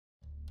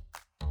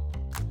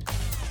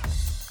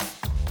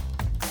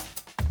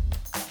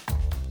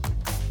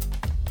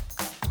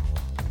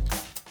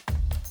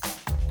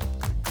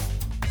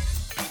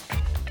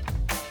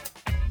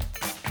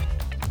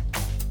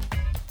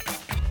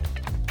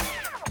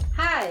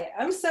Hi,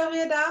 I'm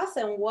Sylvia Doss,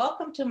 and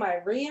welcome to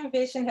my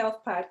Re-Envision Health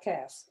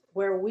podcast,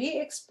 where we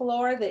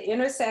explore the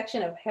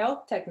intersection of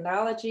health,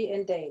 technology,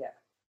 and data.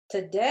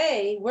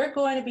 Today, we're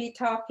going to be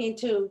talking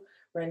to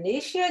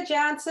Renisha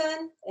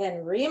Johnson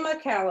and Rima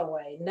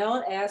Calloway,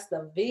 known as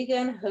the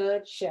Vegan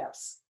Hood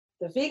Chefs.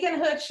 The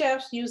Vegan Hood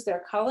Chefs use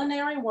their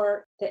culinary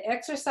work to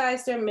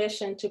exercise their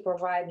mission to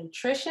provide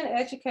nutrition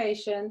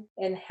education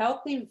and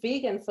healthy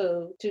vegan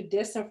food to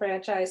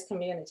disenfranchised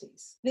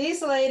communities.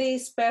 These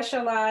ladies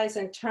specialize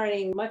in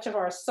turning much of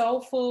our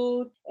soul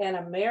food and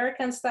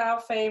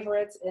American-style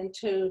favorites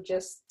into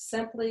just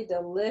simply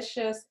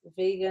delicious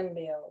vegan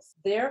meals.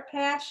 Their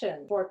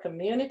passion for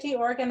community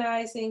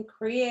organizing,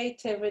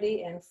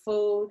 creativity, and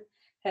food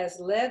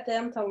has led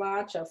them to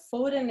launch a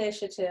food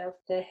initiative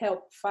to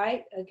help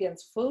fight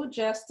against food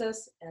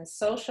justice and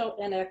social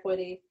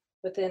inequity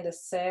within the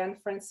San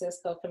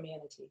Francisco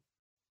community.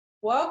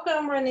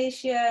 Welcome,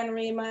 Renisha and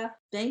Rima.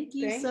 Thank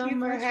you so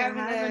much for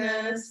having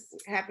us.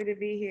 Happy to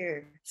be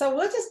here. So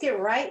we'll just get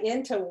right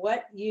into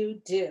what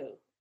you do.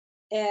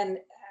 And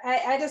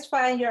I just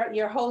find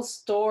your whole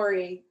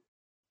story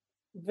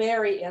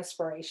very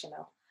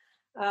inspirational.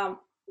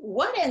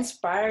 What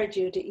inspired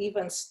you to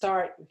even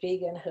start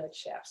Vegan Hood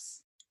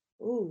Chefs?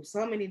 Ooh,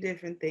 so many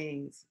different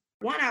things.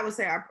 One, I would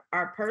say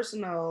our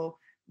personal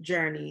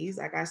journeys.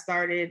 Like I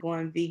started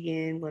going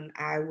vegan when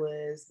I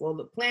was,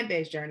 the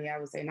plant-based journey, I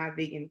would say, not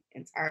vegan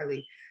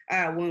entirely,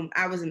 when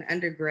I was an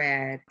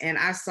undergrad. And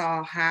I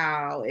saw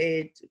how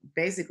it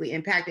basically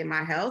impacted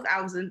my health.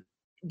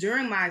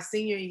 During my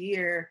senior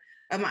year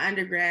of my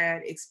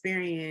undergrad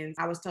experience,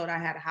 I was told I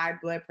had high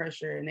blood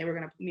pressure and they were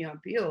going to put me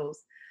on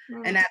pills.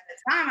 And at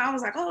the time, I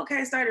was like, oh, okay,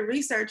 I started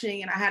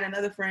researching. And I had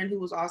another friend who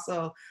was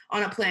also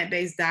on a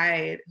plant-based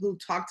diet who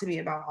talked to me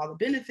about all the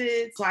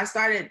benefits. So I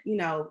started,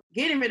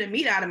 getting rid of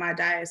meat out of my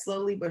diet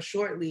slowly but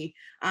surely.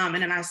 And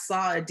then I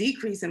saw a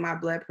decrease in my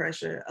blood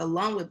pressure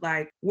along with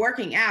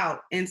working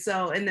out. And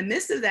so in the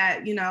midst of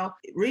that,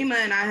 Rima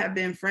and I have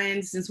been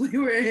friends since we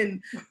were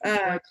in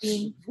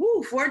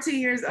 14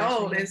 years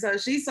old. And so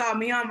she saw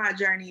me on my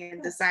journey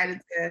and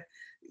decided to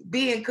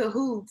be in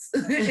cahoots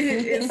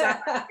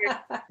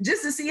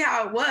just to see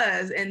how it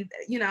was. And,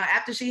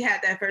 after she had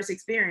that first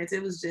experience,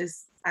 it was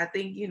just, I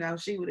think,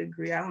 she would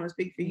agree. I don't want to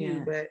speak for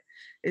you, but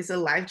it's a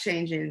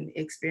life-changing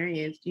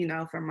experience,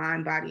 for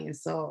mind, body, and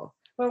soul.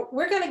 Well,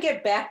 we're going to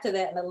get back to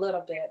that in a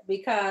little bit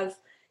because,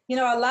 a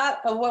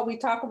lot of what we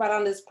talk about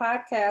on this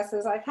podcast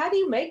is how do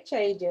you make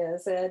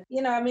changes? And,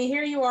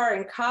 here you are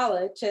in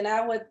college, and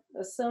I would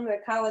assume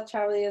that college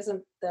probably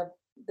isn't the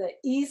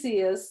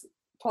easiest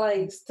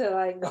place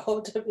to go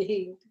to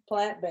be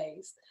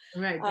plant-based.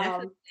 Right,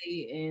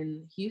 definitely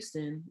in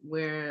Houston,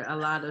 where a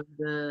lot of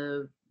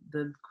the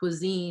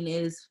cuisine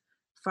is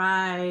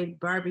fried,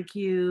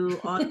 barbecue,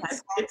 all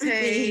types of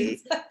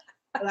things.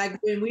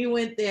 When we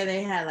went there,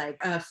 they had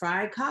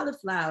fried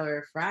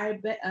cauliflower,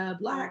 fried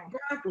black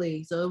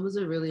broccoli. So it was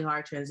a really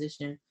hard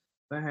transition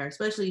for her,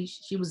 especially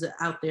she was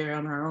out there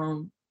on her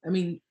own.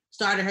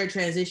 Started her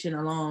transition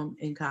alone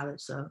in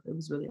college, so it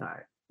was really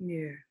hard.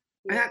 Yeah.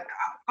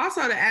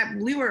 Also,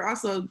 we were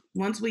also,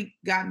 once we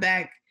got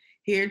back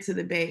here to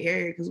the Bay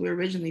Area, because we're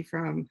originally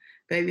from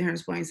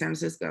Babyhurns Point, San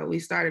Francisco, we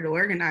started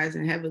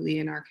organizing heavily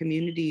in our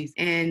communities.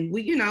 And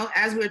we,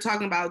 as we were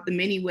talking about the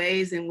many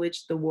ways in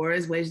which the war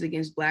is waged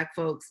against Black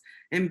folks,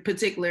 in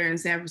particular in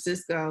San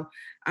Francisco,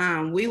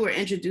 we were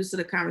introduced to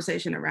the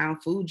conversation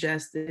around food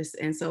justice.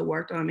 And so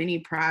worked on many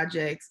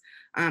projects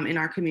in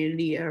our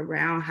community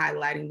around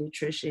highlighting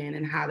nutrition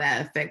and how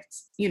that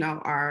affects,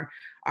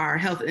 our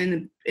health,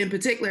 and in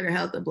particular, the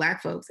health of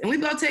Black folks. And we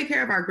both take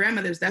care of our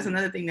grandmothers. That's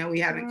another thing that we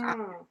have in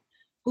common,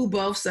 who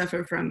both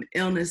suffer from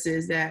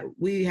illnesses that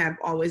we have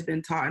always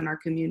been taught in our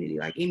community.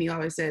 Like Amy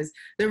always says,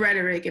 the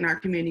rhetoric in our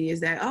community is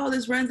that, oh,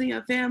 this runs in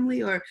your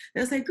family, or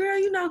they'll say, girl,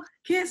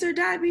 cancer,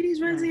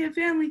 diabetes runs in your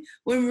family.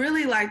 When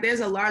really there's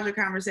a larger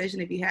conversation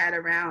to be had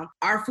around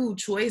our food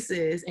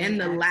choices and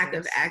the lack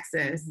of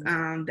access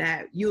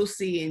that you'll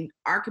see in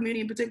our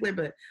community in particular,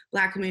 but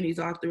Black communities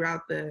all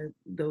throughout the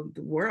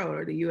world,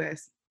 or the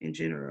US in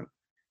general.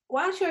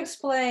 Why don't you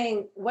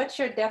explain what's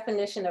your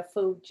definition of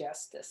food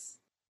justice?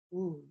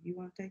 Ooh, you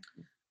want to take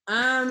it?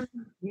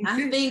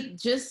 I think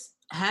just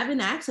having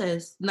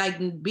access,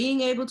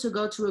 being able to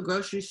go to a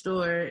grocery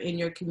store in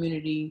your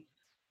community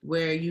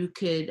where you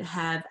could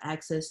have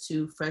access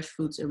to fresh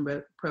fruits and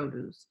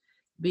produce,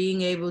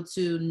 being able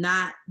to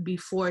not be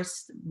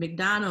forced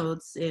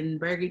McDonald's and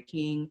Burger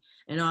King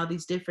and all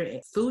these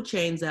different food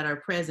chains that are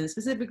present,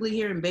 specifically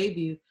here in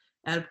Bayview.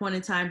 At a point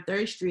in time,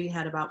 3rd Street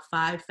had about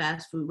 5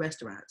 fast food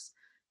restaurants.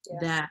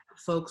 That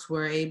folks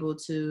were able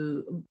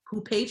to,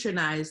 who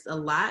patronized a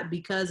lot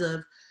because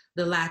of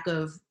the lack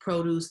of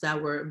produce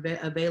that were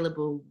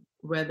available,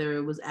 whether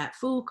it was at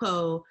Food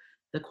Co.,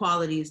 the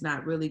quality is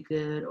not really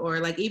good, or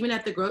even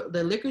at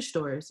the liquor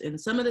stores. And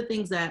some of the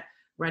things that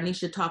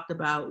Renisha talked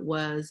about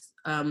was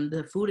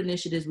the food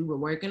initiatives we were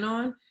working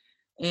on.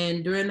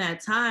 And during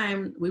that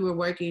time, we were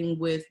working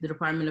with the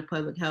Department of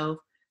Public Health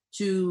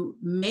to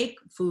make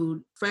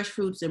food, fresh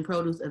fruits and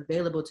produce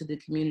available to the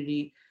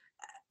community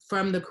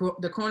from the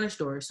corner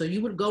store. So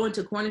you would go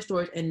into corner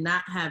stores and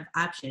not have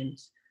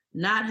options,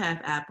 not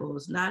have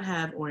apples, not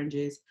have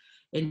oranges,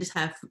 and just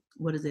have,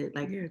 what is it,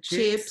 like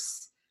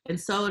chips and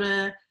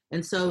soda.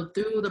 And so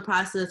through the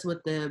process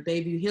with the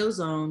Bayview Hill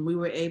Zone, we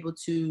were able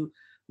to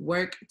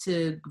work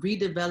to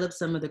redevelop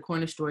some of the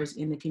corner stores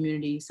in the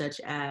community,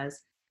 such as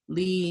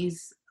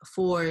Lee's,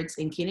 Ford's,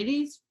 and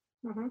Kennedy's,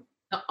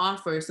 to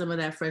offer some of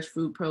that fresh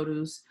fruit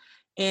produce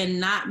and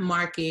not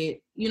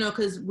market, you know,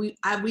 because we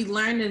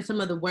learned in some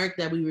of the work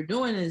that we were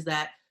doing is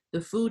that the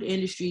food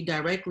industry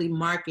directly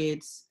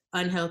markets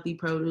unhealthy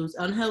produce,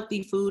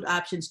 unhealthy food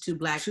options to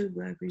Black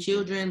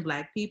children,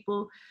 Black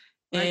people.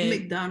 Like and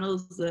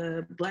McDonald's,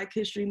 Black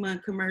History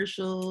Month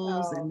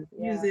commercials and the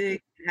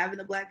music, having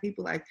the Black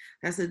people, like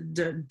that's a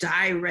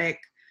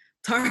direct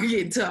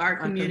target to our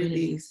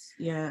communities.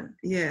 Yeah.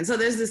 Yeah. So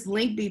there's this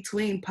link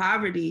between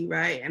poverty,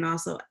 right, and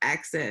also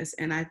access.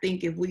 And I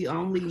think if we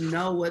only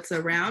know what's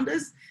around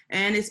us,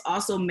 and it's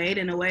also made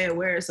in a way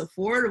where it's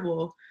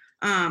affordable,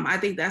 I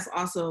think that's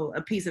also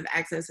a piece of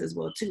access as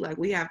well too. Like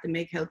we have to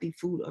make healthy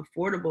food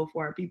affordable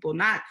for our people,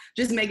 not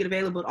just make it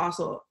available, but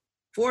also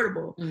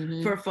affordable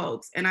for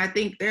folks. And I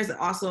think there's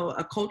also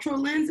a cultural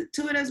lens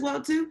to it as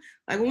well too.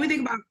 Like when we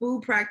think about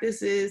food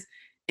practices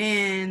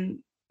in,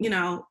 you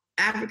know,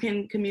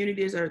 African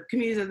communities or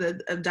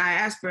communities of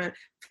diaspora,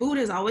 food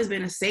has always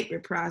been a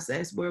sacred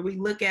process where we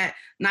look at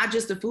not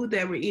just the food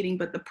that we're eating,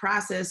 but the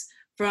process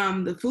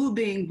from the food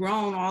being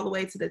grown all the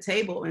way to the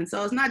table. And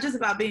so it's not just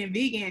about being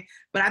vegan,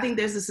 but I think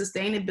there's a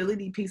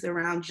sustainability piece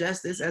around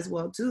justice as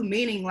well too,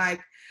 meaning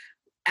like,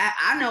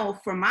 I know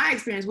from my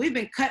experience, we've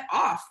been cut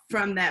off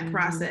from that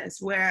process.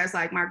 Whereas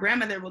like my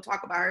grandmother will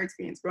talk about her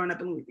experience growing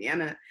up in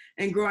Louisiana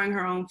and growing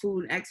her own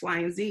food, X, Y,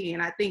 and Z.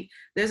 And I think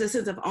there's a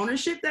sense of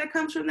ownership that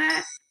comes from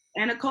that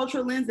and a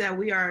cultural lens that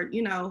we are,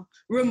 you know,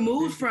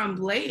 removed from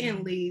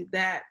blatantly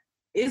that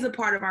is a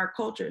part of our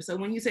culture. So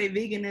when you say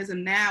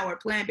veganism now or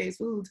plant-based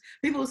foods,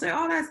 people will say,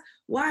 oh, that's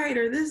white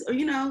or this, or,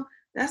 you know,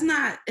 that's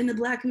not in the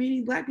Black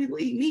community. Black people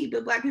eat meat,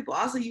 but Black people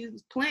also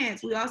use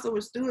plants. We also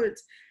were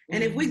stewards.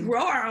 And if we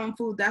grow our own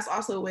food, that's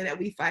also a way that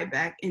we fight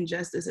back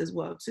injustice as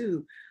well,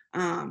 too,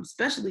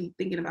 especially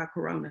thinking about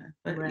Corona.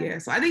 But yeah,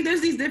 so I think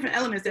there's these different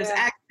elements. There's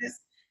access,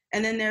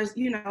 and then there's,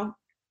 you know,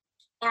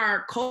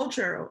 our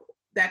culture,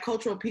 that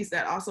cultural piece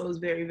that also is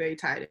very, very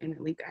tied in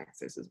and linked to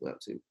access as well,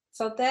 too.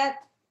 So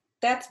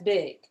that's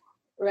big.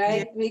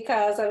 Right? Yeah.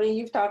 Because, I mean,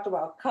 you've talked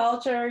about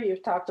culture,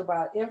 you've talked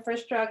about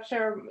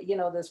infrastructure, you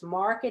know, this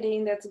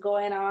marketing that's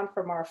going on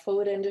from our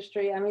food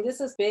industry. I mean,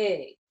 this is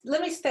big. Let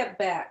me step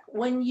back.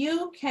 When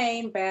you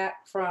came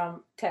back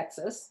from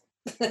Texas,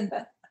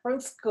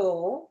 from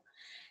school,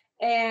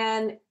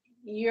 and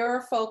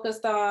you're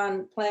focused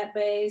on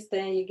plant-based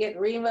and you get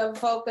Rima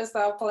focused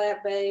on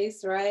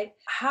plant-based, right?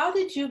 How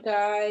did you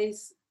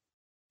guys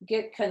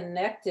get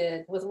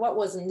connected with what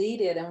was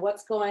needed and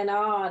what's going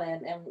on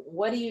and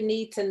what do you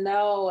need to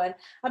know? And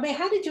I mean,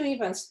 how did you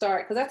even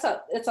start? Because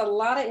it's a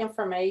lot of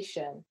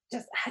information.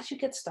 Just how'd you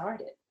get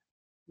started?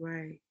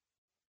 Right.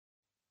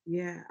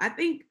 Yeah, I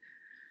think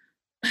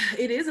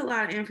it is a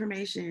lot of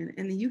information,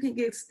 and you can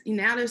get,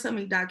 now there's so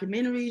many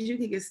documentaries, you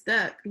can get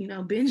stuck, you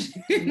know, binge,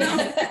 you know.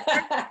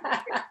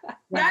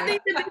 But I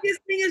think the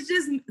biggest thing is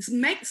just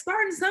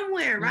starting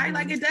somewhere, right?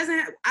 Like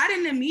I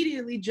didn't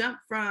immediately jump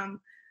from,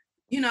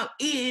 you know,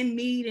 eating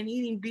meat and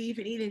eating beef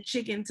and eating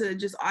chicken to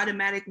just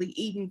automatically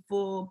eating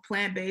full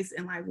plant-based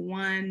in like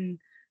one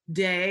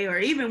day or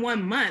even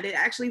 1 month. It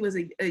actually was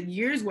a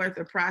year's worth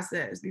of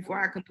process before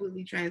I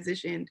completely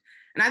transitioned.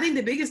 And I think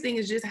the biggest thing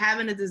is just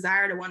having a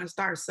desire to want to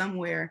start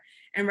somewhere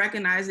and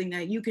recognizing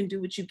that you can do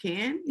what you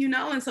can, you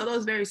know? And so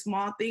those very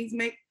small things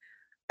make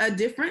a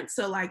difference.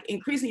 So like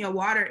increasing your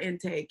water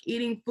intake,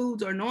 eating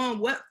foods or knowing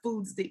what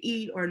foods to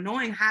eat or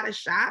knowing how to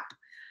shop,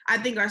 I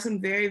think are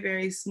some very,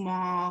 very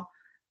small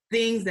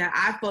things that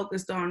I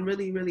focused on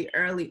really, really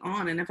early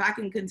on. And if I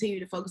can continue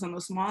to focus on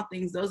those small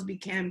things, those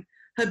became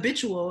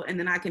habitual, and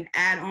then I can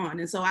add on.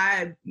 And so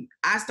I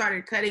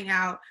started cutting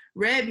out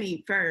red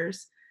meat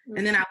first,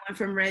 and then I went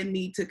from red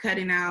meat to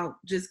cutting out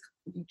just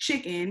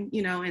chicken,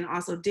 you know, and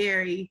also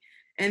dairy,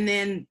 and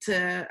then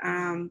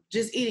to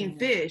just eating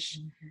fish.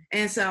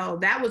 And so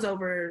that was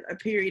over a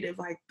period of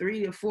like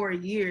 3 to 4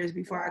 years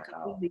before I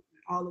completely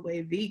all the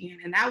way vegan.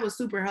 And that was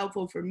super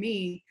helpful for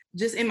me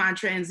just in my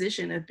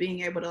transition of being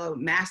able to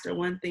master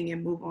one thing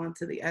and move on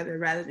to the other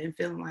rather than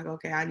feeling like,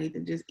 okay, I need to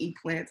just eat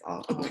plants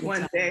all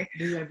one day.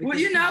 Well,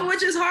 you know,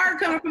 which is hard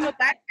coming from a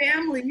Black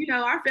family. You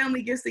know, our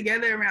family gets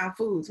together around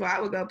food. So I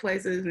would go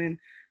places and,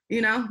 you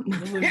know,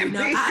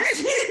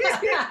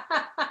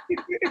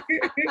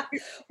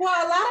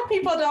 well, a lot of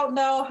people don't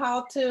know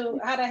how to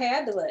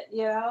handle it,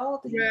 you know.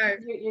 Right.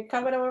 You're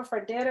coming over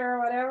for dinner or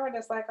whatever, and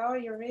it's like, oh,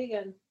 you're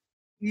vegan.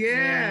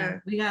 Yeah.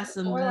 We got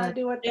some. What do I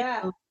do with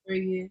that?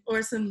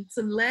 Or some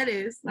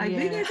lettuce. Like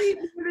we can eat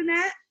more than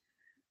that.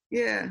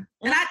 Yeah.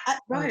 And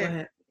go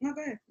ahead. No,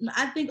 go ahead.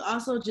 I think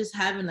also just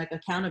having like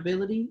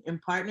accountability and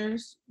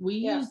partners. We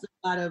used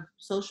a lot of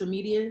social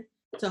media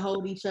to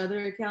hold each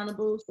other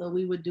accountable. So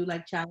we would do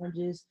like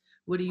challenges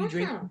what are you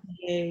drinking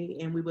today?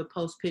 And we would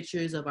post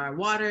pictures of our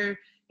water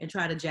and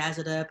try to jazz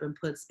it up and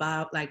put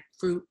like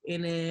fruit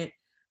in it.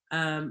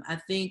 I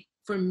think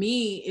for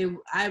me,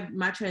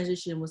 my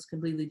transition was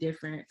completely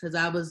different because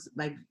I was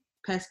like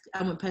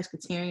I went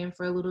pescatarian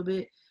for a little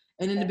bit,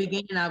 and in the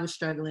beginning I was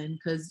struggling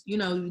because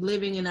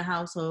living in a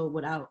household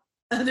without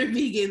other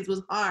vegans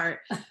was hard.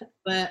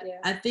 But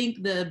I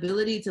think the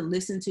ability to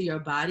listen to your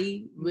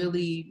body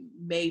really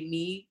made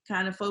me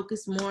kind of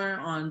focus more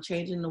on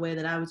changing the way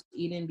that I was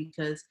eating,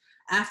 because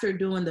after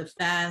doing the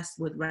fast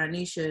with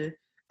Ranisha,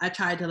 I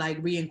tried to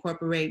like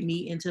reincorporate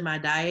meat into my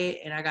diet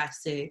and I got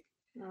sick.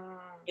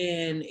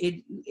 And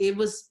it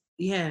was,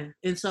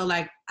 and so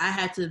like I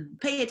had to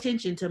pay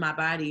attention to my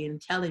body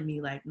and telling me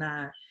like,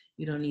 nah,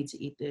 you don't need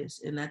to eat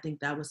this. And I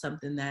think that was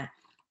something that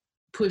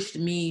pushed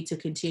me to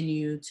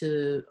continue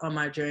on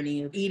my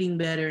journey of eating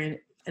better.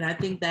 And I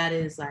think that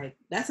is like,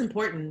 that's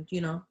important,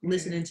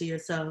 listening to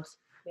yourself.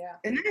 Yeah.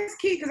 And that's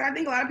key, because I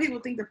think a lot of people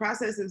think the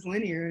process is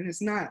linear, and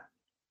it's not.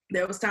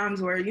 There was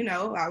times where,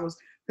 I was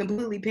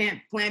completely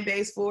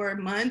plant-based for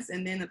months,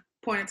 and then a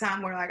point in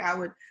time where like I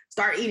would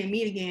start eating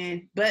meat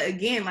again. But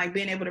again, like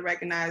being able to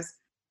recognize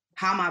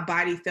how my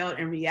body felt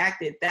and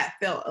reacted, that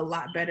felt a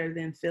lot better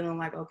than feeling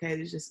like, okay,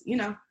 there's just,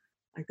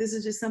 like this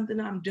is just something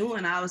I'm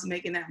doing. I was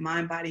making that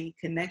mind-body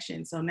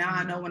connection. So now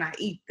I know when I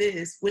eat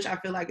this, which I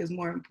feel like is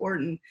more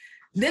important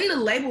than the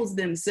labels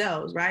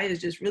themselves, right?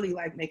 It's just really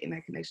like making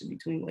that connection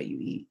between what you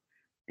eat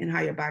and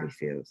how your body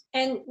feels.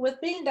 And with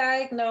being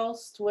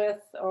diagnosed with,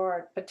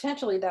 or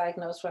potentially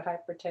diagnosed with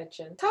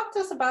hypertension, talk to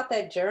us about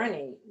that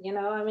journey.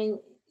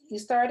 You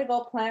started to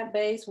go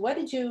plant-based. What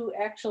did you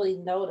actually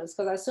notice?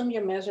 Because I assume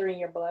you're measuring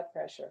your blood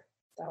pressure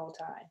the whole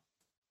time.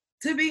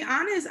 To be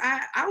honest,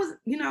 I was,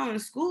 in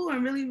school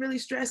and really, really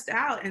stressed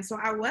out. And so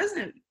I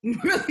wasn't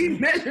really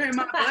measuring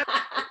my blood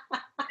pressure.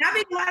 I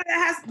think a lot of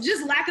that has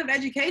just lack of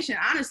education,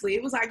 honestly.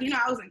 It was like,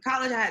 I was in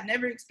college. I had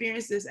never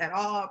experienced this at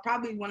all.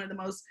 Probably one of the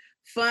most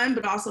fun,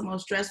 but also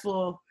most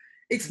stressful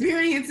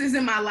experiences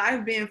in my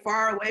life, being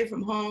far away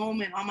from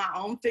home and on my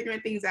own,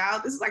 figuring things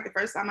out. This is like the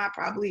first time I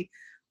probably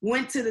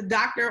went to the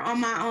doctor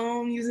on my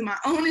own, using my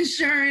own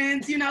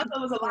insurance, so it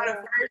was a lot of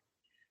first.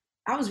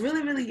 I was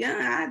really, really young.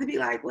 I had to be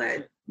like,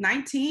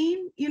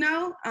 19,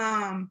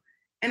 and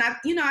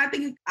I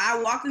think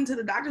I walked into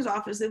the doctor's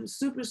office. It was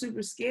super,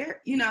 super scared.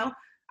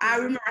 I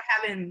remember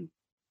having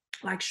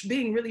like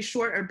being really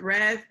short of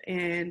breath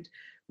and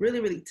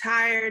really, really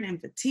tired and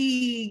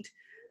fatigued,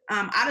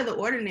 out of the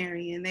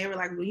ordinary. And they were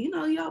like,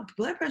 well, your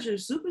blood pressure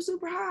is super,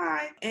 super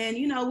high. And,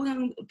 we're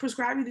going to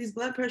prescribe you these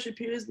blood pressure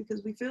pills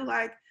because we feel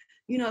like,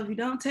 if you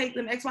don't take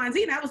them X, Y, and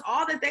Z. And that was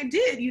all that they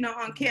did,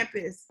 on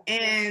campus.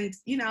 And,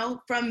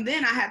 from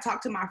then I had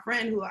talked to my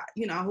friend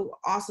who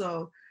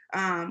also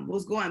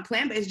was going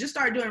plant-based, just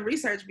started doing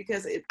research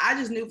because I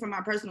just knew from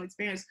my personal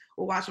experience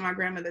with watching my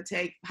grandmother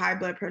take high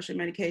blood pressure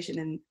medication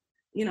and,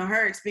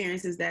 her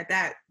experiences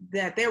that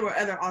there were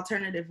other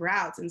alternative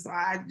routes. And so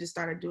I just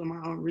started doing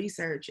my own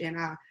research, and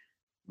I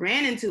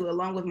ran into,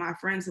 along with my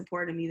friends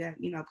supporting me, that,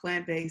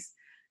 plant-based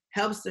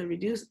helps to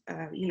reduce,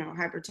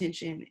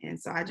 hypertension. And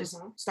so I just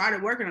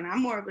started working on it.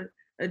 I'm more of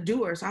a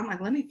doer. So I'm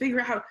like, let me figure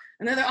out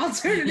another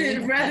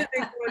alternative rather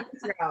than going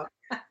this route.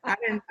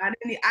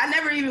 I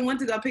never even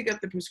went to go pick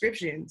up the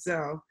prescription.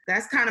 So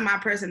that's kind of my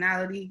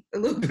personality a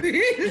little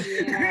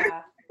bit.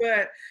 Yeah.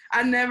 But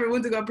I never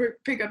went to go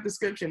pick up the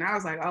prescription. I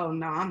was like, oh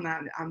no, I'm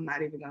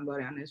not even gonna go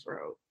down this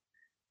road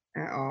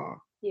at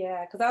all.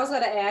 Yeah, because I was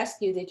gonna ask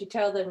you, did you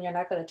tell them you're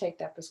not gonna take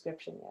that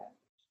prescription yet?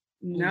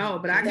 No,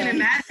 but I can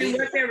imagine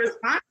what their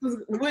response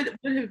would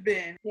have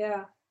been.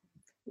 Yeah.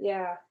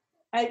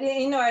 I've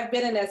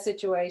been in that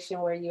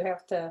situation where you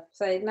have to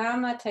say, no,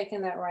 I'm not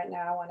taking that right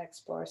now. I want to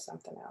explore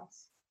something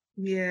else.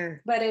 Yeah.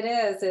 But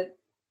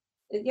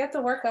you have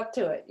to work up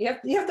to it.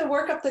 You have to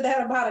work up to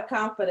that amount of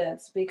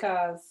confidence,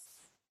 because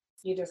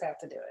you just have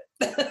to do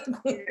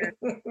it.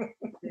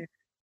 Yeah.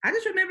 I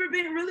just remember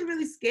being really,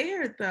 really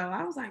scared though.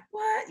 I was like,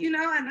 what? At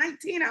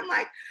 19, I'm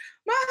like,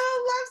 my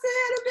whole life's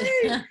ahead of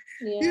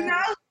me.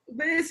 Yeah.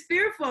 But it's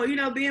fearful,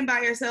 being by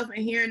yourself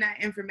and hearing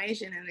that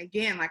information. And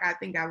again, like I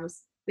think I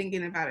was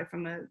thinking about it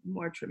from a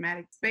more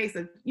traumatic space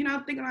of,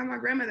 thinking about my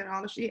grandmother and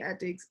all that she had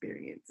to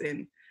experience.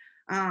 And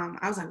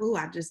I was like, oh,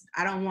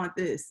 I don't want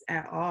this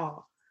at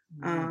all.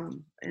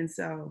 And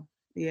so,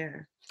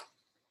 yeah.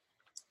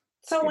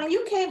 So when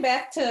you came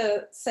back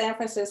to San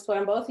Francisco,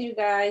 and both of you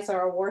guys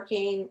are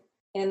working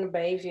in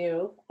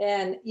Bayview,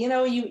 and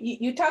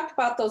you talked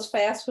about those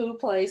fast food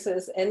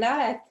places, and now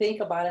I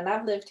think about it, and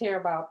I've lived here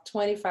about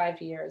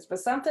 25 years, but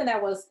something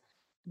that was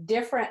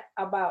different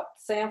about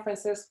San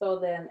Francisco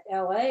than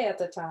LA at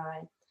the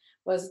time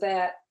was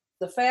that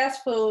the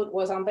fast food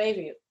was on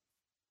Bayview.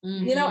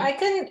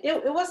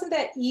 It wasn't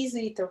that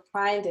easy to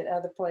find it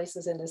other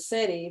places in the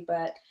city,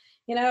 but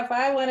if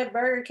I went at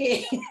Burger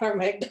King or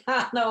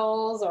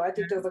McDonald's, or I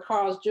think there's a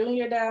Carl's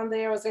Jr. down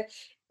there,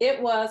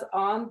 it was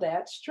on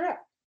that strip.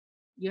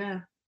 Yeah.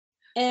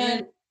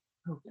 And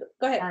go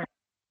ahead.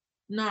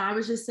 No, I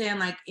was just saying,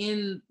 like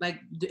in the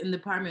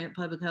Department of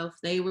Public Health,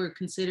 they were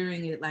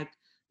considering it like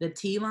the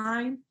T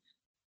line.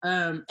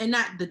 and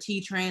not the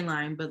T train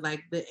line, but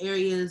like the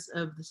areas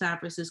of the San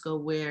Francisco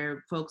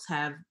where folks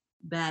have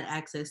bad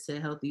access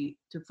to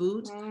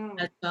foods,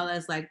 as well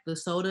as like the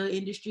soda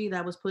industry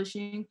that was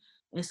pushing.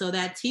 And so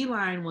that T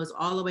line was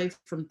all the way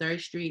from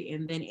 3rd Street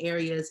and then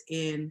areas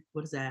in,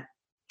 what is that,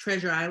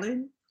 Treasure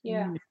Island.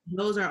 Yeah.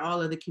 Those are all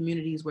of the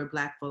communities where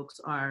Black folks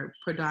are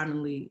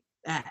predominantly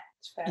at.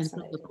 And so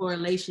the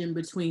correlation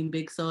between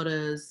Big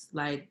Soda's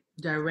like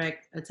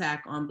direct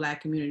attack on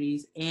Black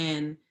communities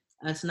and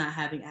us not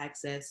having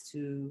access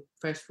to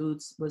fresh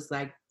foods was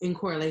like in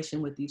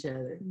correlation with each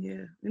other.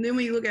 Yeah. And then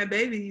when you look at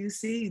baby, you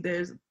see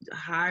there's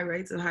high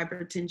rates of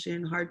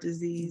hypertension, heart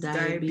disease,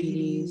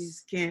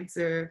 diabetes,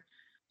 cancer.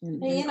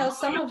 And you know,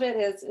 some of it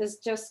is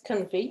just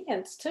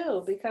convenience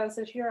too, because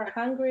if you're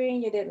hungry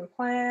and you didn't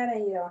plan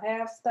and you don't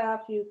have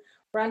stuff, you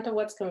run to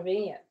what's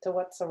convenient, to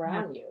what's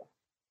around you.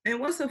 And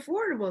what's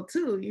affordable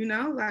too, you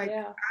know, like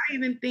I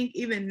even think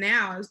even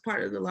now as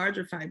part of the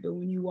larger fight, but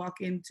when you walk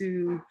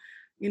into,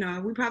 you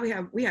know,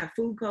 we have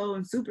Food Co.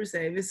 and Super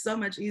Save. It's so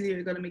much easier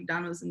to go to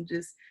McDonald's and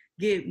just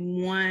get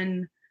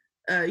one,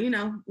 you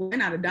know, well, they're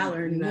not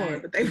 $1 anymore,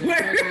 but they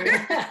were.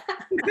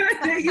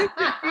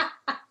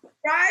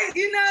 Right?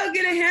 You know,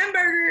 get a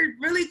hamburger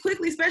really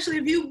quickly, especially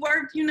if you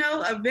worked, you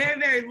know, a very,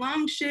 very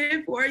long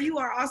shift, or you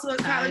are also a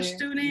college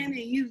student and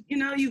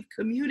you've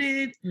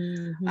commuted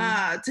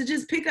to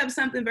just pick up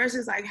something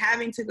versus like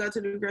having to go to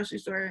the grocery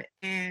store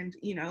and,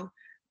 you know,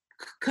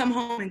 come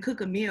home and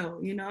cook a meal,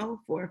 you know,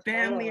 for a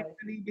family or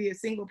maybe be a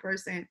single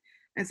person.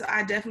 And so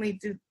I definitely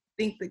do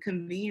think the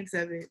convenience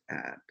of it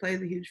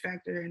plays a huge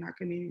factor in our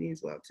community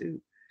as well too.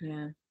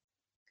 Yeah.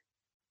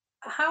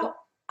 How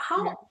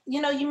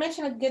you know, you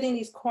mentioned getting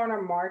these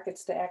corner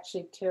markets to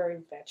actually carry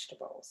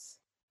vegetables.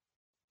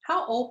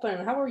 How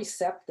open, how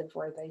receptive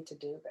were they to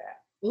do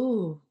that?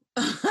 Ooh,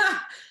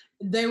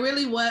 they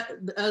really were.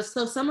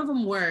 So some of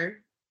them were,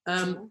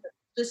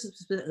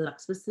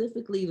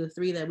 specifically the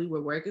 3 that we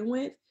were working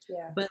with.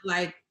 Yeah. But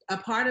like a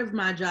part of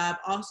my job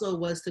also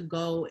was to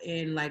go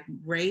and like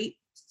rate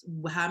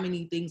how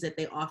many things that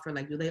they offer.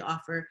 Like, do they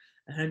offer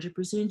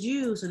 100%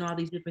 juice and all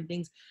these different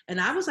things?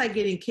 And I was like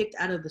getting kicked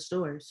out of the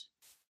stores.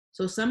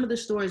 So some of the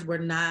stores were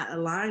not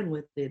aligned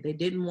with it. They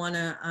didn't want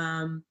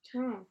to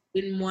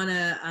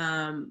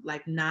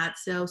like not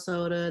sell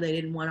soda. They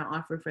didn't want to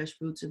offer fresh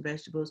fruits and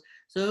vegetables.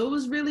 So it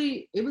was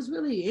really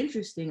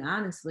interesting,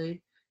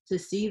 honestly, to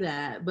see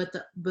that. But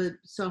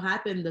so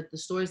happened that the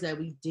stores that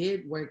we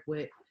did work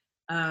with,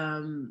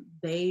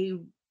 they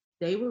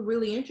were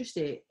really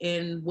interested.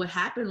 And what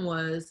happened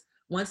was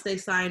once they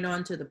signed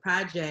on to the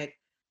project,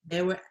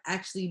 they were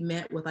actually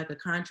met with like a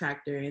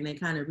contractor and they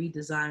kind of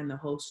redesigned the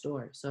whole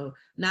store. So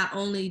not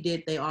only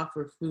did they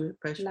offer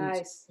fresh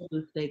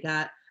foods, they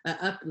got an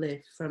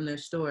uplift from their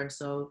store.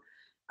 So,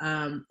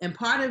 and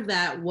part of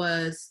that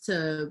was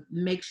to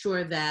make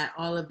sure that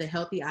all of the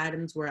healthy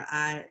items were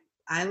eye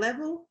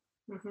level.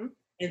 Mm-hmm.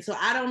 And so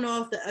I don't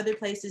know if the other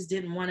places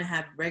didn't want to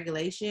have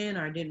regulation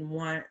or didn't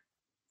want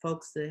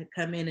folks to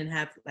come in and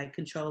have like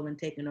control and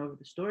taking over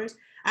the stores.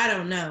 I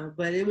don't know,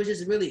 but it was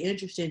just really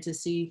interesting to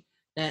see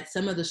that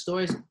some of the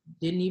stores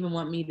didn't even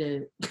want me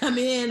to come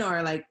in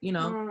or like, you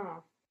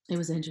know, It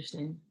was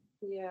interesting.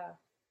 Yeah.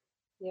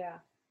 Yeah.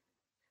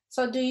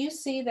 So do you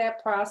see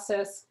that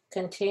process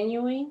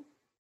continuing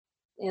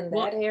in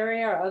that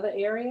area or other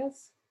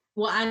areas?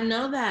 Well, I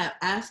know that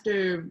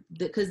after,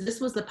 because this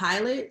was the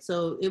pilot,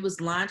 so it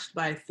was launched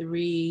by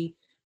 3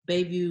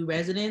 Bayview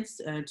residents.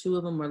 2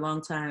 of them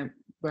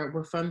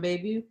were from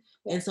Bayview.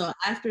 And so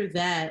after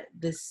that,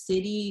 the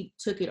city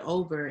took it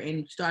over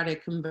and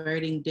started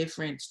converting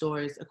different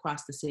stores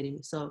across the city.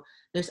 So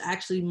there's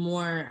actually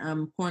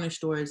more corner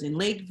stores in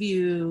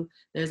Lakeview.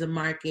 There's a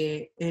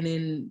market. And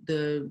in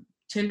the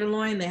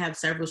Tenderloin, they have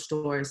several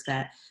stores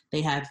that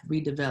they have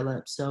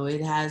redeveloped. So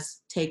it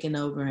has taken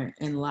over,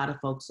 and a lot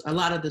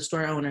of the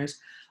store owners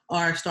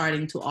are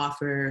starting to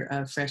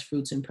offer fresh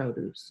fruits and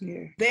produce.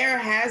 Yeah. There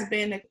has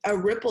been a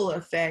ripple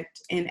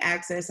effect in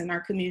access in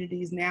our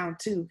communities now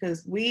too,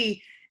 because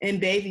we in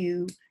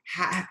Bayview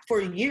for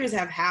years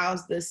have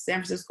housed the San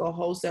Francisco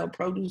wholesale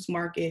produce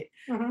market,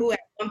 who at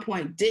one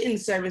point didn't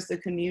service the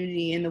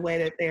community in the way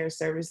that they're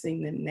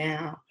servicing them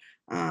now.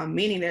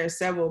 Meaning there are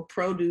several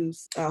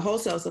produce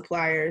wholesale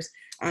suppliers,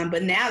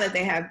 but now that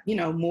they have, you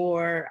know,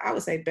 more, I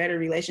would say, better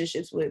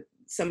relationships with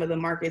some of the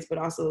markets, but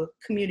also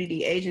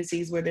community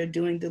agencies where they're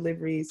doing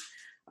deliveries.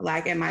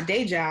 Like at my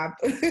day job,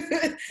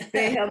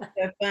 they help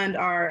to fund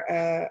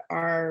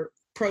our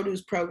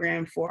produce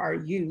program for our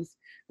youth,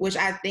 which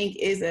I think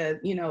is a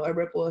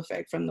ripple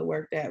effect from the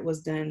work that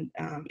was done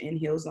in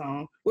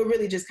Hillzone. We're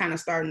really just kind of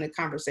starting the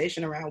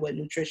conversation around what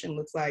nutrition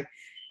looks like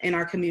in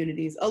our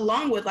communities,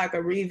 along with like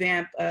a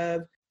revamp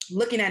of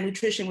looking at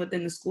nutrition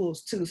within the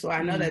schools too. So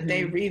I know that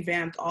they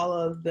revamped all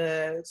of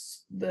the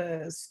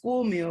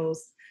school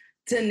meals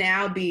to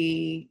now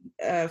be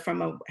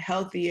from a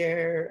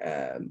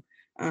healthier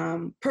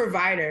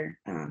provider.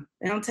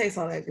 They don't taste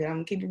all that good. I'm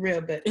gonna keep it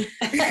real, but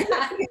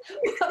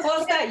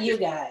what's that, you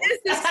guys?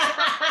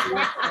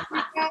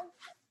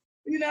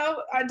 You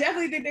know, I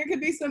definitely think there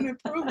could be some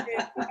improvement.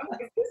 I'm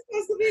like, is this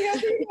supposed to be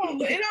healthy?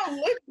 It don't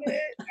look good.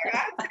 Like,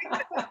 I think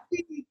that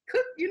we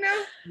cook, you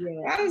know?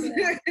 Yeah. I was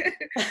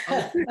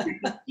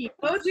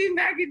OG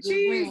mac and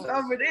cheese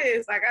over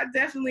this. Like, I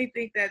definitely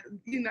think that,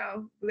 you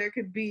know, there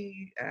could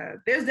be,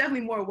 there's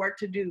definitely more work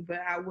to do,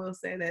 but I will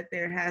say that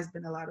there has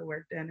been a lot of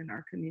work done in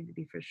our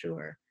community for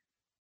sure.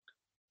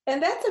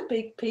 And that's a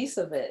big piece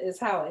of it, is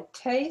how it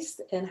tastes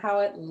and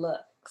how it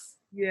looks.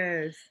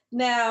 Yes.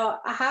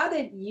 Now, how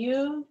did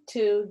you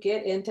two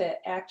get into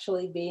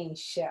actually being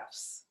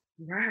chefs?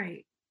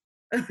 Right.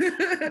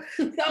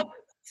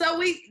 So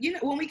we, you know,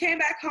 when we came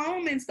back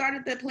home and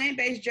started the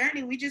plant-based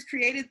journey, we just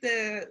created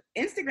the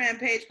Instagram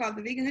page called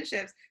The Vegan Hood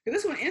Chefs.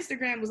 This was when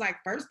Instagram was like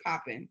first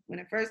popping, when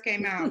it first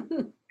came out.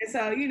 And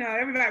so, you know,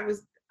 everybody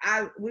was,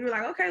 we were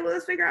like, okay, well,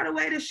 let's figure out a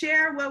way to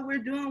share what we're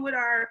doing with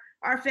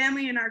our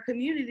family and our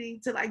community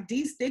to like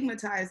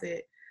destigmatize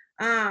it.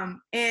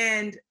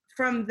 And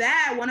from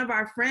that, one of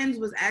our friends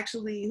was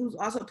actually, who's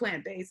also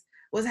plant-based,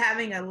 was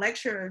having a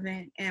lecture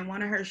event, and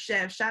one of her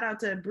chefs, shout out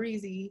to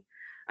Breezy,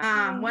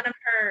 one of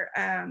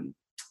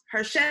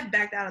her chef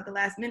backed out at the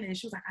last minute, and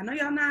she was like, I know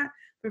y'all not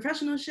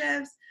professional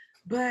chefs,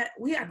 but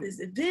we have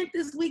this event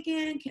this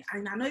weekend.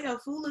 I know your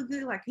food looks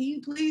good. Like, can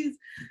you please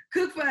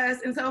cook for us?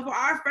 And so for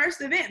our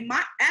first event,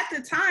 at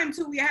the time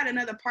too, we had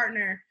another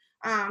partner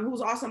who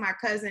was also my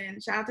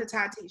cousin. Shout out to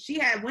Tati.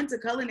 She went to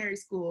culinary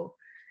school.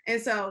 And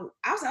so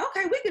I was like,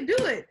 okay, we could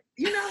do it.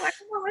 You know, like,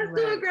 come on,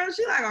 let's do it, girl.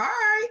 She's like, all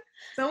right.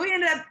 So we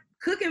ended up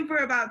cooking for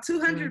about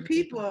 200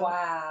 people.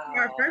 Wow.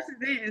 Our first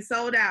event is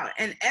sold out.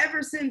 And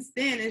ever since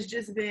then, it's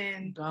just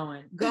been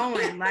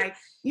going. Like,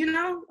 you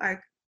know,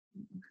 like,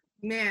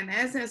 man, the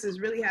Essences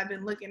really have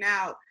been looking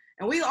out.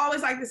 And we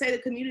always like to say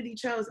the community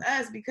chose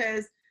us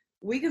because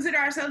we consider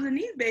ourselves a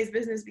needs-based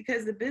business,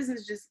 because the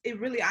business it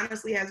really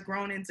honestly has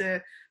grown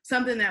into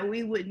something that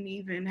we wouldn't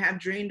even have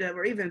dreamed of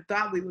or even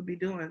thought we would be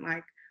doing.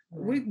 Like,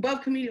 we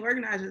both community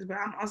organizers, but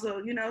I'm also,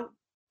 you know,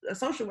 a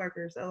social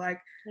worker. So like,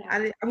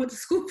 I went to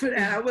school for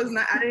that.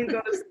 I didn't go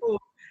to school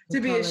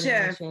to be a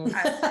chef.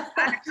 I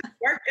actually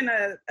worked in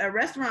a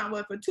restaurant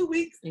for 2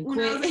 weeks when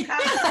I was in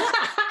college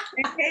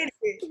and hated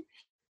it.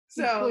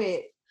 So,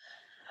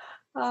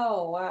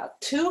 oh wow,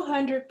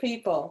 200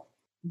 people.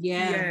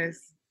 Yeah.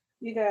 Yes.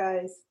 You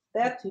guys,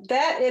 that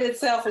in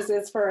itself is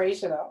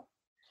inspirational.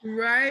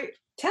 Right.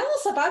 Tell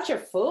us about your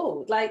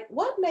food. Like,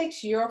 what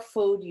makes your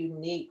food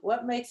unique?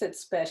 What makes it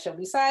special?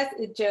 Besides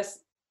it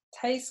just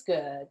tastes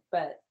good,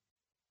 but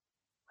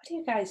what do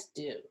you guys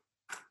do?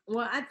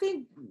 Well, I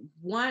think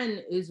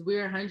one is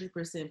we're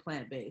 100%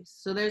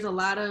 plant-based. So there's a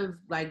lot of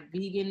like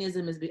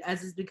veganism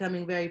as it's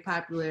becoming very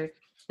popular.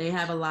 They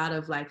have a lot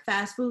of like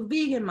fast food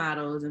vegan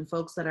models and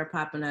folks that are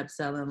popping up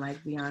selling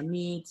like Beyond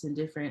Meats and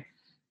different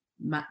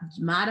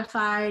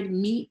modified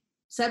meat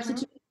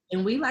substitutes. Mm-hmm.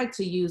 And we like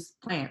to use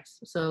plants.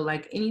 So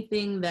like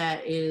anything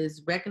that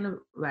is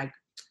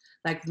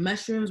like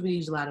mushrooms, we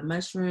use a lot of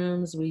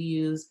mushrooms. We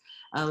use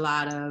a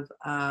lot of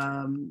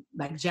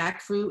like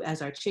jackfruit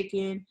as our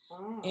chicken.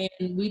 Oh.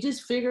 And we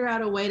just figure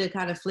out a way to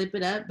kind of flip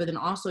it up, but then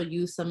also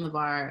use some of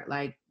our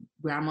like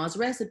grandma's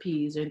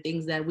recipes and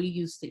things that we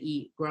used to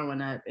eat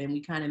growing up. And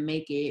we kind of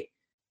make it,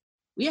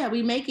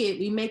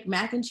 we make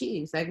mac and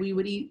cheese like we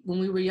would eat when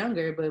we were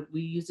younger, but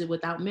we use it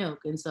without milk.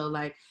 And so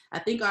like, I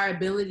think our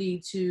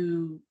ability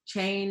to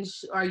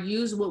change or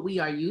use what we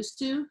are used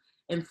to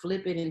and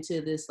flip it into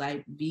this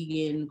like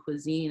vegan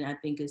cuisine, I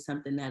think is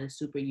something that is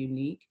super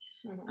unique.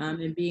 Mm-hmm.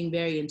 And being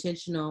very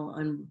intentional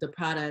on the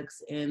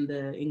products and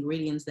the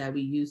ingredients that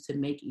we use to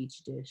make each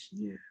dish.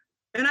 Yeah.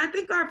 And I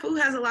think our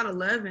food has a lot of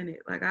love in it.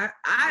 Like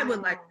I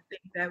would like to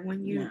think that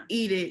when you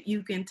eat it,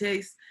 you can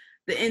taste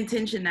the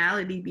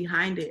intentionality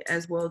behind it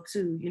as well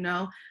too, you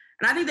know?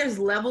 And I think there's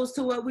levels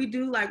to what we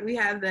do. Like we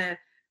have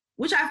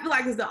which I feel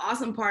like is the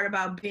awesome part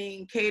about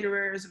being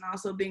caterers and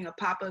also being a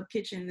pop-up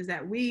kitchen, is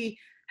that we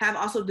have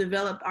also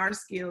developed our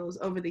skills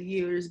over the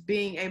years,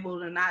 being able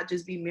to not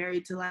just be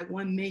married to like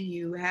one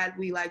menu. Had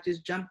we like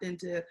just jumped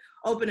into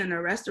opening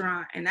a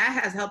restaurant, and that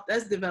has helped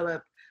us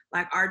develop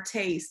like our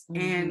taste.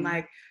 Mm-hmm. And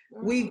like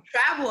we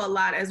travel a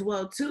lot as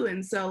well too.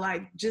 And so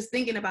like just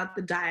thinking about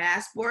the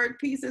diasporic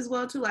piece as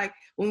well too, like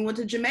when we went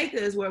to Jamaica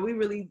is where we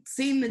really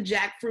seen the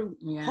jackfruit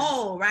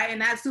whole, right?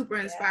 And that super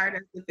inspired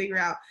us to figure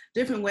out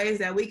different ways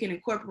that we can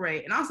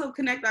incorporate and also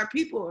connect our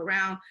people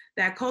around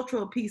that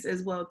cultural piece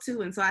as well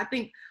too. And so I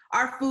think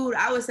our food,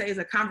 I would say, is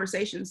a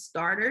conversation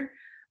starter.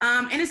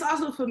 And it's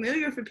also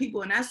familiar for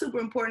people, and that's super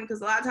important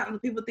because a lot of times when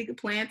people think of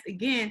plants,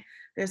 again,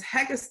 there's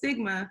heck of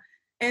stigma.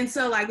 And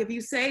so like, if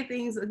you say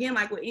things, again,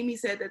 like what Amy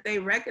said, that they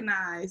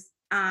recognize,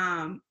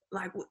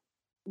 like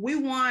we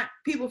want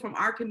people from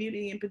our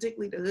community and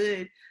particularly the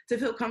hood to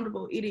feel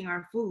comfortable eating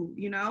our food,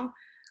 you know?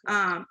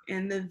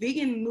 And the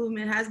vegan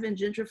movement has been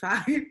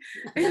gentrified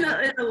in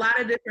a lot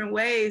of different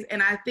ways.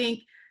 And I think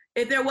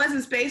if there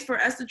wasn't space for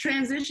us to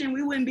transition,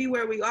 we wouldn't be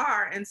where we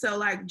are. And so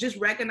like just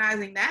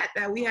recognizing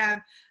that we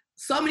have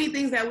so many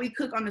things that we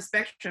cook on the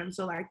spectrum.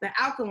 So like the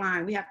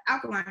alkaline, we have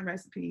alkaline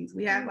recipes.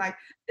 We have like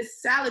the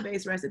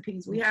salad-based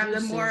recipes. We have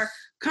the more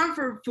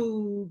comfort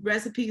food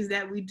recipes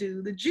that we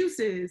do, the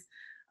juices.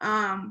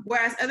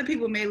 Whereas other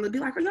people may be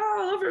like, oh, y'all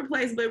all over the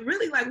place, but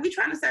really like we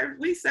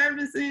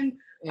service in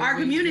our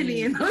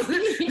community, and those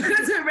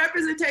are a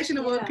representation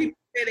of what people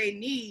say they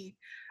need,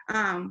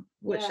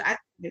 which I think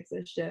makes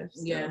us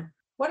chefs. So. Yeah.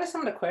 What are some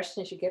of the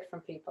questions you get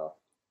from people?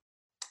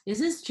 Is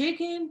this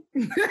chicken?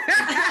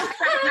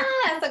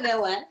 That's a good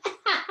one.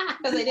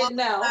 Because they didn't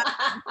know.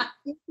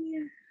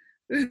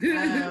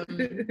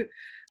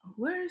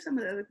 What are some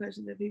of the other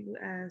questions that people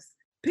ask?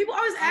 People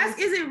always ask,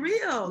 is it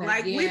real?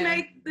 Like we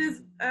make this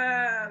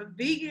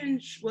vegan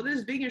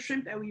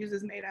shrimp that we use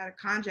is made out of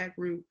konjac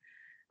root.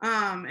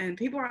 And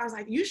people are always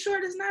like, you sure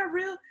it's not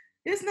real?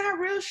 It's not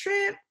real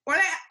shrimp? Or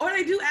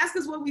they do ask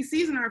us what we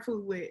season our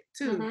food with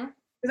too.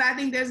 Because I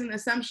think there's an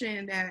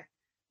assumption that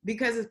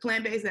because it's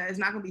plant-based that it's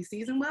not going to be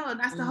seasoned well, and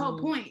that's the whole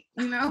point,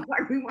 you know?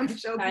 Like we want to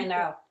show people. I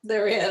know,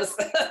 there is.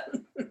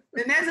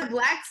 And there's a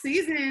black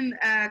seasoning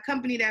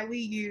company that we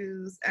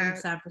use in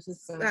San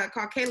Francisco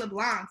called Kayla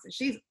Blancs, and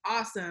she's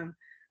awesome.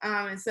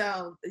 And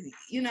so,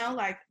 you know,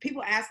 like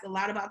people ask a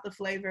lot about the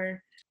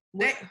flavor.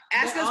 They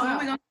ask us when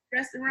we're going to the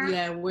restaurant.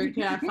 Yeah, where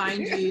can I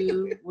find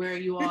you? Where are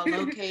you all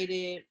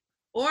located?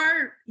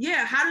 Or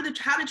how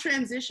to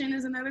transition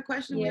is another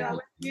question we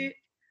always get.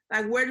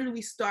 Like, where do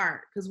we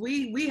start? Because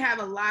we have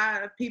a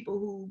lot of people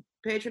who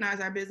patronize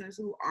our business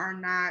who are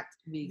not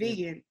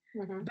vegan.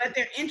 But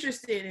they're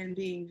interested in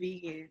being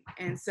vegan.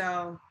 And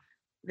so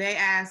they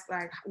ask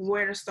like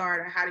where to start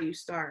or how do you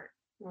start?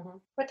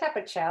 What type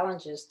of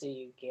challenges do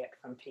you get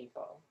from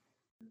people?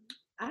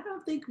 I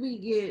don't think we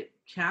get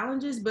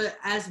challenges, but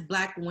as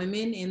Black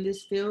women in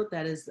this field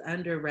that is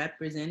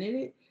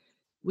underrepresented,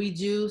 we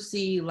do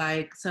see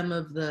like some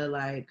of the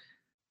like,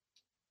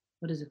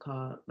 what is it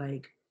called?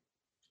 Like,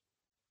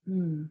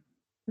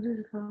 what is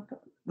it called?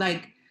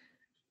 Like,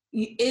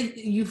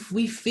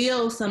 we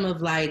feel some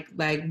of like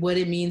what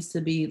it means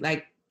to be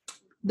like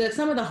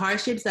some of the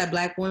hardships that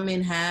Black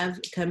women have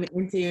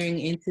entering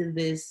into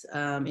this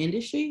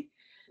industry.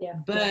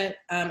 But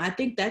I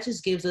think that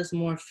just gives us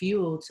more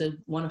fuel to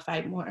want to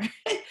fight more.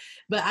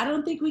 But I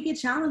don't think we get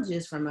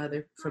challenges from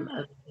other.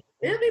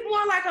 It'll be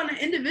more like on an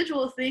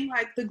individual thing,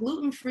 like the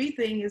gluten-free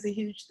thing is a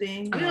huge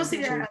thing. We don't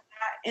see that a lot,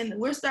 and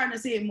we're starting to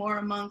see it more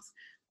amongst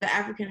the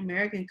African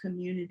American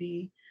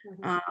community.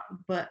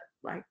 But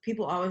like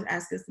people always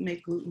ask us to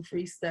make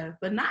gluten-free stuff,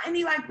 but not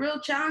any like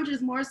real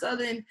challenges, more so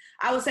than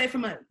I would say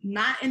from a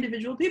not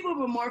individual people,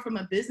 but more from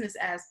a business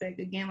aspect.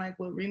 Again, like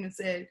what Rima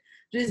said,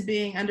 just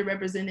being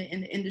underrepresented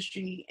in the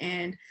industry.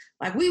 And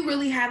like we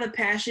really have a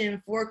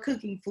passion for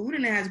cooking food,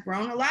 and it has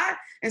grown a lot.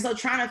 And so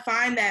trying to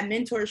find that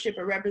mentorship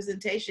or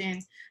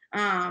representation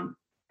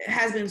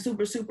has been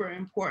super, super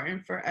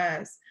important for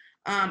us.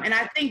 And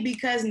I think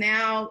because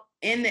now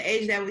in the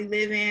age that we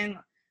live in,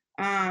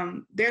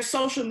 there's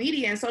social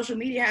media, and social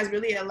media has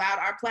really allowed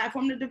our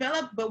platform to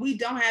develop, but we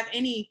don't have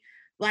any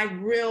like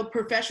real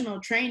professional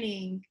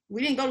training.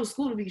 We didn't go to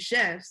school to be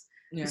chefs.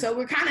 So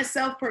we're kind of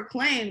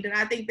self-proclaimed. And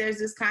I think there's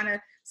this kind of,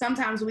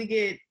 sometimes we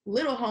get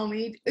little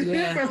homie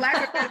for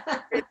lack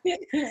of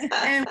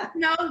and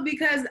you know,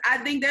 because I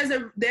think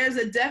there's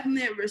a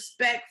definite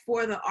respect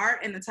for the art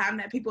and the time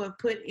that people have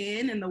put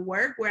in and the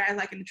work, whereas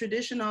like in the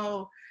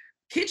traditional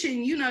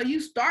kitchen, you know, you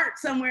start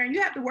somewhere and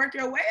you have to work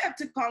your way up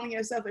to calling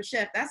yourself a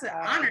chef. That's an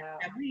honor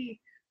that we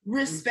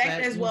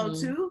respect as well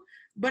too.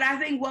 But I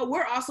think what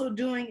we're also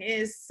doing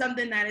is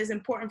something that is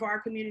important for our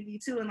community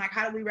too. And like,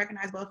 how do we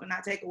recognize both but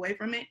not take away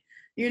from it?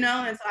 You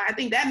know, and so I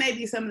think that may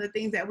be some of the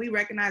things that we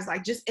recognize,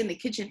 like just in the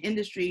kitchen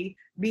industry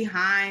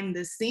behind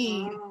the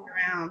scenes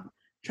around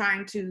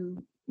trying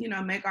to, you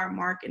know, make our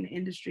mark in the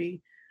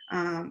industry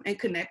and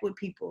connect with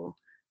people.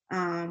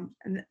 And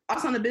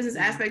also on the business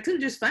aspect too,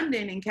 just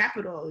funding and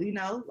capital, you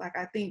know, like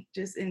I think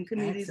just in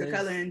communities of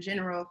color in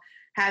general,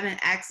 having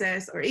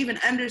access or even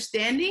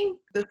understanding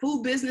the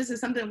food business is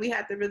something we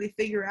have to really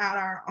figure out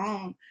our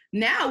own.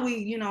 Now we,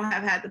 you know,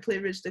 have had the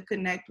privilege to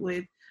connect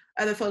with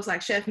other folks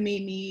like Chef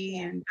Mimi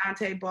and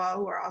Dante Ball,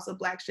 who are also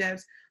Black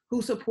chefs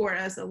who support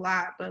us a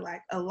lot, but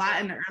like a lot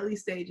in the early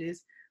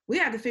stages, we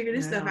have to figure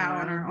this stuff out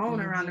on our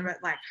own around the,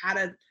 like how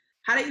to,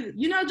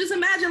 you know, just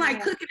imagine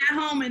like cooking at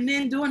home and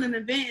then doing an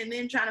event and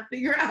then trying to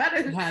figure out how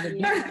to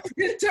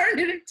turn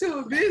it into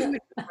a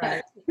business.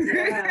 Right.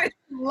 A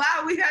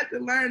lot we had to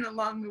learn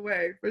along the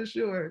way, for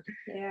sure.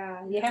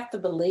 Yeah, you have to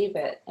believe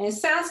it. And it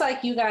sounds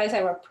like you guys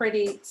have a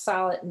pretty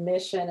solid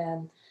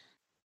mission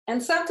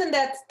and something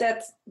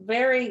that's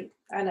very,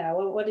 I know,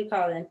 what do you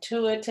call it,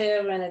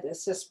 intuitive, and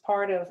it's just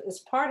part of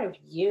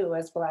you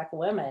as Black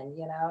women,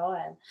 you know.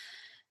 And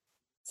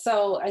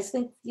so I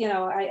think, you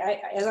know,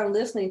 I as I'm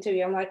listening to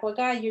you, I'm like, well,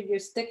 God, you're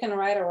sticking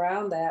right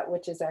around that,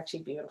 which is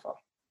actually beautiful.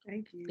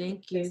 Thank you.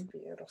 Thank you. It's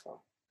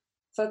beautiful.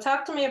 So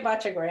talk to me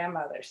about your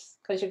grandmothers,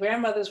 because your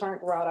grandmothers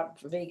weren't brought up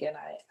vegan,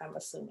 I'm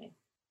assuming.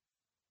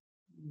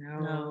 No.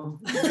 No.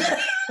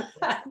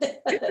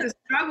 It's a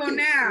struggle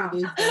now.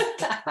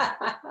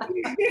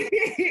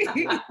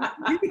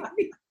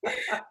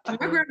 My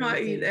grandma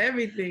eats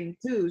everything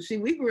too.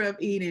 We grew up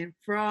eating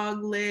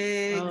frog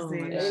legs Oh my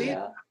and God. she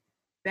Yeah.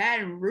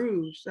 Baton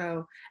Rouge.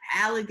 So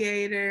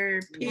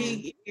alligator,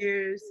 pig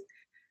ears,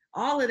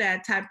 all of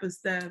that type of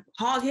stuff.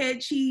 Hog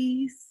head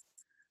cheese.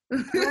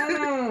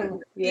 Yeah.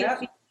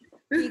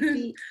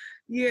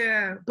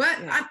 Yeah.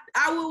 But Yeah.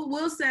 I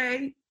will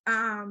say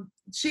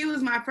she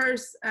was my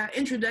first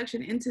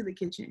introduction into the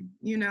kitchen,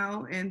 you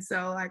know, and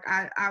so like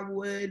I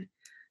would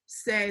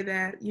say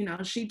that, you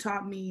know, she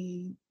taught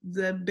me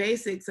the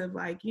basics of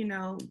like, you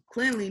know,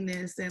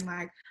 cleanliness and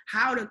like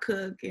how to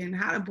cook and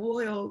how to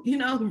boil, you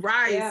know,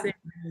 rice Yeah.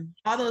 and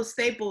all those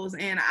staples.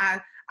 And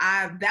I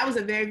that was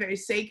a very, very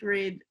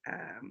sacred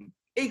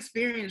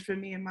experience for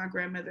me and my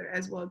grandmother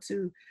as well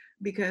too,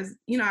 because,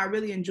 you know, I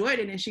really enjoyed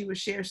it and she would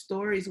share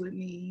stories with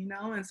me, you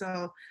know, and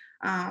so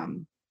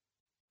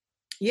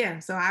yeah,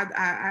 so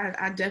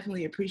I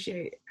definitely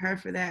appreciate her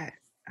for that.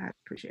 I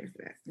appreciate her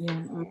for that. Yeah,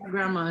 my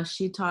grandma,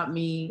 she taught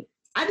me.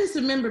 I just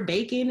remember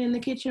baking in the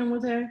kitchen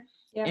with her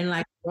Yeah. and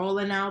like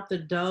rolling out the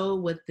dough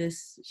with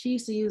this. She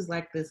used to use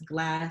like this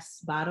glass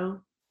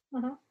bottle.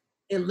 Mhm.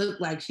 It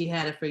looked like she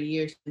had it for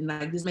years, and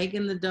like just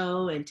making the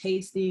dough and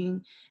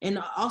tasting. And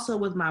also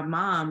with my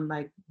mom,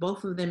 like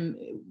both of them,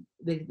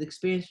 the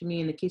experience for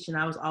me in the kitchen,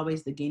 I was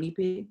always the guinea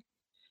pig.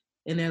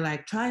 And they're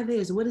like, try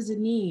this. What does it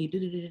need?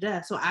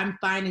 Da-da-da-da. So I'm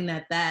finding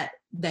that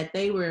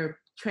they were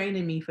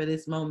training me for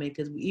this moment,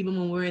 because even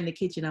when we're in the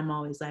kitchen, I'm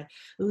always like,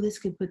 oh, this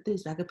could put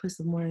this. I could put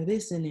some more of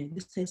this in it.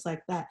 This tastes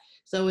like that.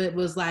 So it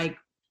was like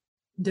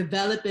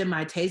developing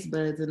my taste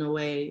buds in a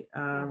way.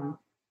 And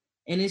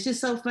it's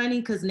just so funny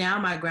because now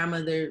my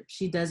grandmother,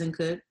 she doesn't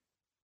cook.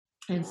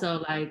 And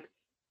so like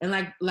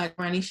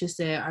Ranisha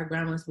said, our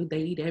grandmas,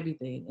 they eat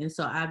everything. And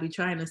so I'll be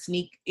trying to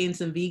sneak in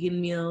some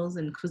vegan meals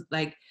and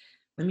like,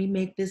 let me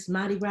make this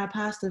Mardi Gras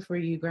pasta for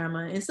you, Grandma.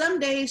 And some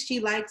days she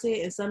likes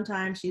it, and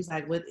sometimes she's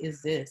like, what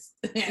is this?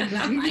 And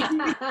I'm like,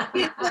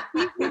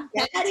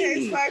 It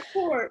tastes like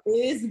pork.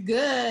 it's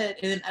good.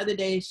 And then other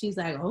days she's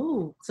like,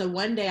 oh. So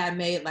one day I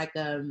made like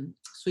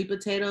sweet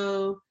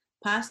potato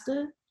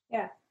pasta.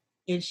 Yeah.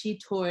 And she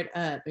tore it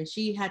up, and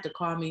she had to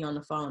call me on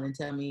the phone and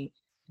tell me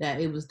that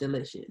it was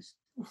delicious.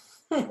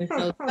 And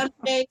so some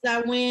days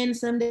I win,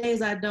 some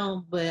days I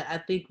don't, but I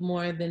think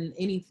more than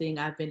anything,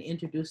 I've been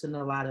introducing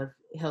a lot of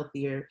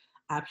healthier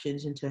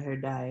options into her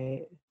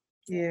diet.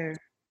 Yeah.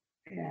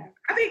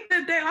 I think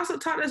that they also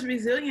taught us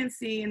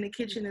resiliency in the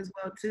kitchen as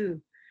well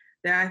too.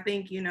 That I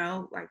think, you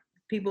know, like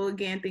people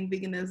again think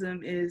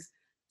veganism is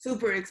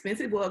super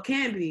expensive. Well, it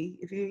can be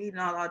if you're eating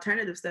all the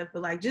alternative stuff,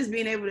 but like just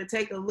being able to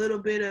take a little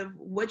bit of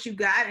what you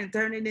got and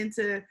turn it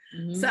into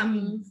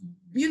something,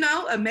 you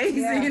know,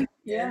 amazing.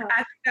 Yeah. I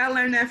think I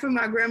learned that from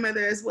my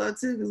grandmother as well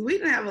too, because we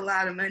didn't have a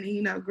lot of money,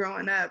 you know,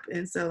 growing up.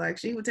 And so like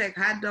she would take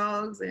hot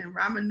dogs and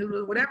ramen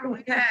noodles, whatever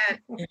we had,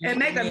 and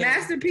make a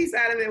masterpiece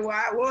out of it.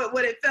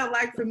 What it felt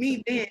like for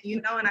me then,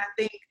 you know, and I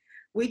think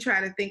we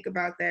try to think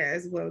about that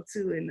as well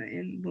too,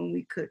 and when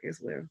we cook as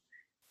well.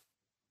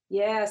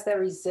 Yes, the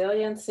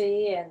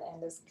resiliency and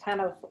this kind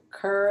of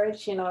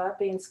courage, you know, not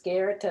being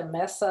scared to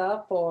mess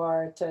up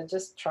or to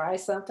just try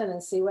something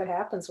and see what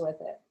happens with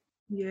it.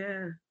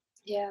 Yeah.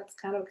 Yeah, it's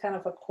kind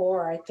of a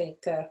core, I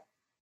think, to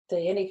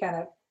any kind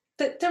of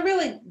to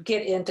really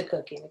get into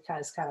cooking. It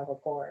is kind of a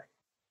core.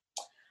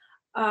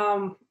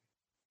 I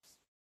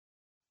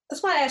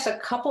just want to ask a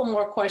couple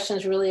more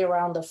questions really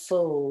around the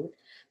food,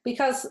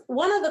 because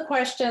one of the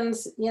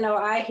questions, you know,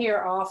 I hear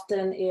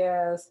often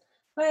is,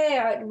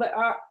 hey,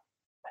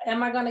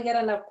 am I going to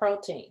get enough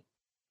protein?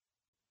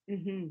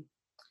 Mm-hmm.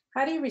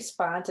 How do you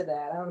respond to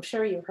that? I'm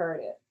sure you've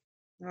heard it.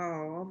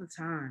 Oh, all the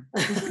time.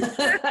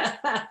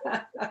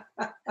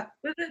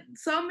 But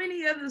so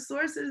many of the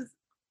sources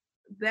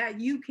that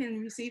you can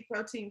receive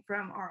protein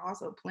from are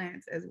also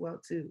plants as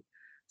well too.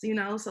 So, you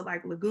know, so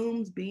like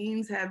legumes,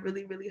 beans have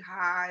really, really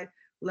high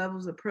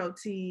levels of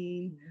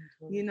protein,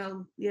 you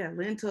know,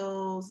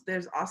 lentils.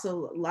 There's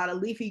also a lot of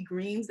leafy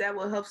greens that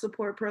will help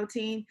support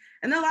protein.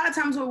 And a lot of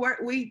times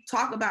we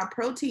talk about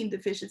protein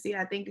deficiency,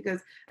 I think,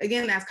 because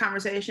again, that's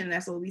conversation,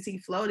 that's what we see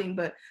floating,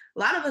 but a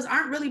lot of us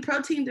aren't really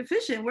protein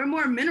deficient. We're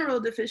more mineral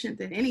deficient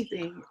than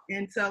anything.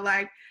 And so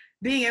like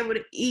being able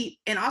to eat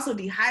and also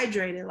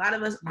dehydrated, a lot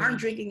of us aren't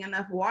drinking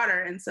enough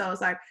water. And so it's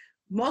like,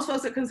 most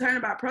folks are concerned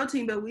about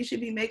protein, but we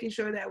should be making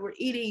sure that we're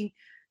eating,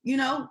 you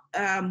know,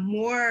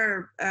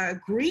 more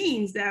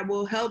greens that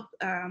will help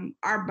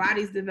our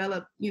bodies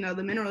develop, you know,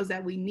 the minerals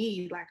that we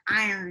need, like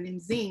iron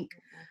and zinc.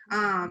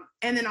 And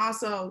then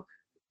also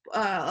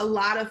a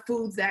lot of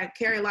foods that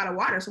carry a lot of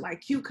water. So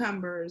like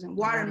cucumbers and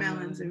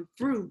watermelons and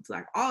fruits,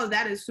 like all of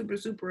that is super,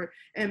 super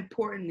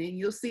important. And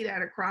you'll see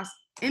that across,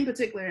 in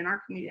particular in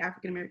our community,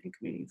 African-American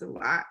communities a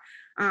lot.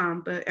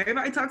 But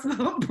everybody talks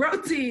about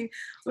protein.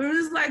 We're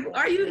just like,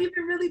 are you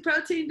even really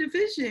protein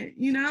deficient?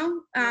 You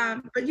know?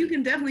 But you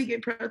can definitely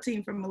get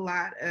protein from a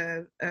lot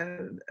of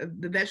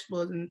the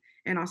vegetables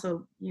and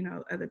also, you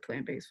know, other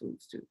plant-based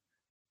foods too.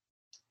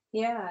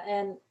 Yeah.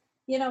 And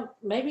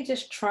maybe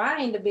just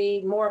trying to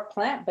be more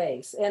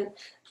plant-based.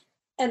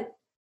 And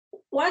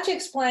why don't you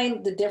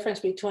explain the difference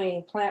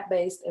between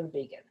plant-based and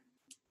vegan?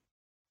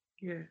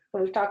 Yeah.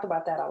 We've talked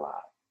about that a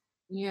lot.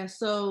 Yeah,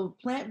 so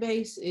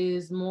plant-based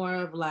is more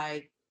of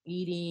like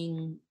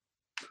eating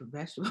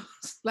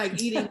vegetables,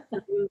 like eating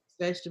fruits,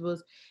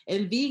 vegetables.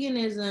 And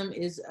veganism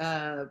is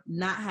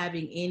not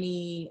having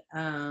any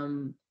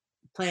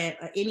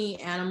any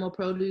animal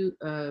produce,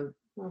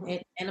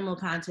 animal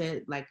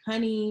content, like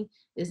honey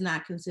is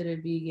not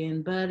considered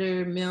vegan,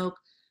 butter, milk,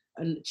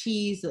 and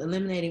cheese,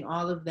 eliminating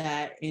all of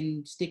that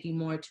and sticking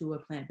more to a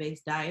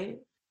plant-based diet.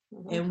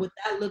 And what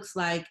that looks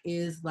like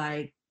is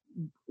like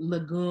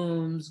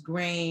legumes,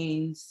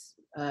 grains,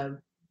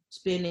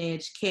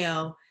 spinach,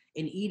 kale,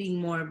 and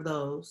eating more of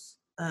those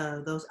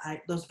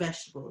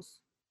vegetables.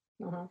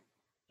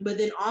 But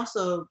then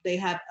also they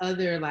have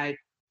other like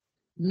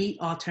meat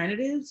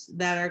alternatives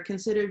that are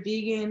considered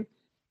vegan,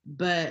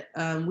 but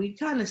we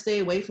kind of stay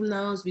away from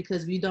those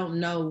because we don't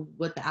know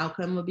what the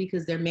outcome will be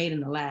because they're made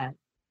in the lab.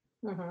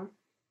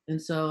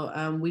 And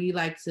so we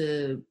like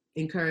to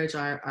encourage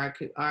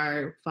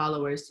our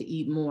followers to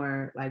eat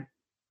more like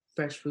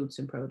fresh fruits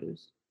and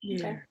produce.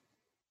 Yeah.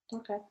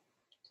 Okay.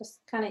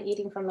 Just kind of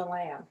eating from the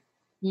land.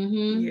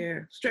 Yeah.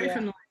 Straight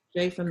from the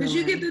because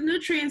you get the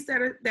nutrients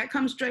that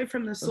come straight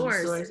from the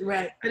source.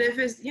 Right. But if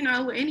it's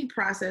any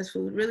processed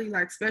food, really,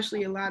 like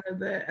especially a lot of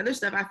the other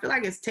stuff, I feel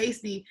like it's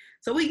tasty,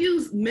 so we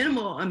use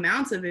minimal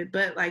amounts of it.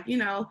 But like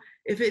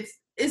if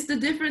it's the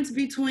difference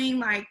between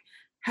like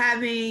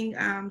having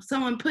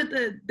someone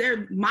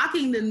they're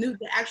mocking the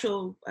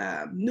actual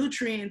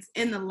nutrients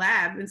in the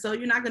lab, and so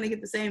you're not going to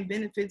get the same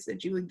benefits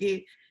that you would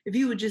get if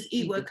you would just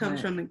eat what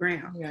comes from the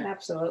ground. Yeah.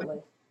 Absolutely.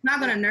 It's not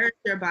going to nourish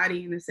your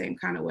body in the same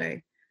kind of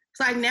way. It's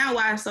like now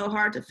why it's so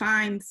hard to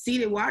find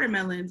seeded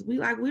watermelons. We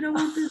don't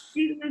want this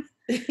seedless.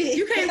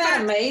 You can't. Isn't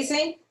that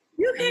amazing?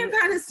 You can't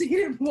find a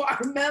seeded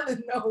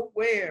watermelon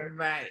nowhere.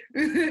 Right.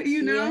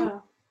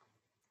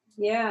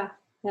 Yeah.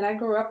 And I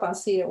grew up on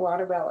seeded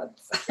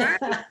watermelons. Right.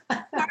 Part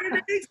of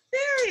the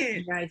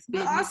experience. Right.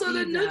 But also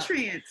the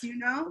nutrients,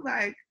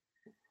 like.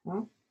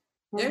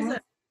 There's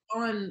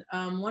on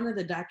one of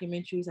the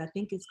documentaries, I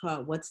think it's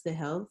called What's the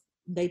Health?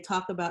 They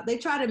try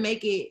to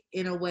make it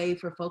in a way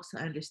for folks to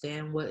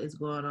understand what is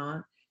going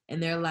on.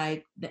 And they're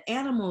like, the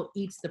animal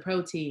eats the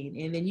protein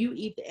and then you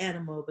eat the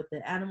animal, but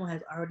the animal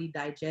has already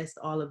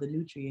digested all of the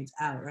nutrients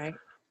out, right?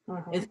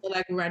 And so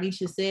like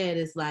Ranisha said,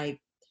 it's like,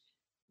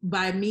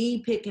 by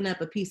me picking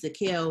up a piece of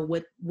kale,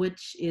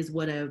 which is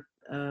what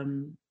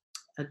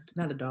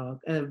not a dog,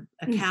 a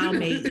cow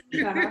may eat,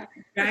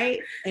 right?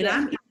 And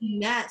I'm eating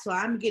that, so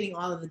I'm getting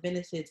all of the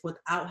benefits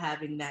without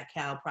having that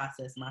cow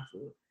process my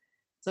food.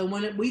 So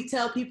when we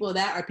tell people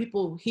that, or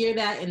people hear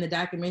that in the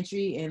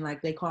documentary, and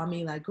like they call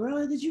me like,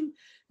 "Girl, did you?"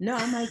 No,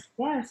 I'm like,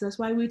 yes, that's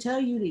why we tell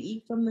you to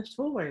eat from the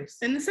source.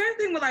 And the same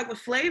thing with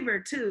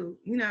flavor too.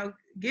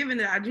 Given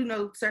that I do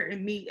know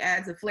certain meat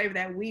adds a flavor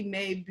that we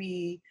may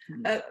be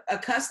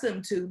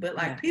accustomed to, but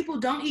people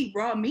don't eat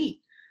raw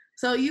meat.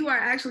 So you are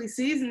actually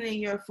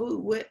seasoning your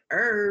food with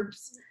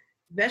herbs,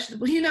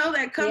 vegetables,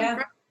 that come from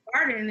the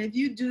garden. And if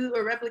you do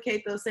or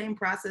replicate those same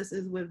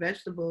processes with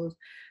vegetables,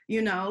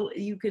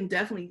 you can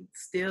definitely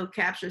still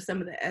capture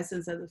some of the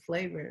essence of the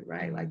flavor,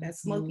 right? Like that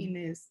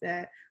smokiness,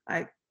 that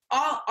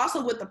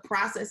also with the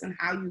process and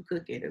how you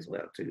cook it as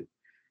well too.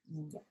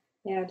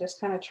 Yeah, just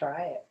kind of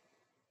try it.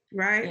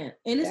 Right. Yeah.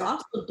 And it's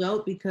also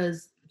dope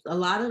because a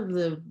lot of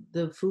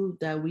the food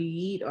that we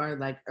eat or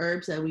like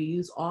herbs that we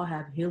use all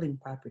have healing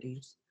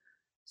properties.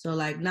 So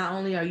like not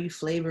only are you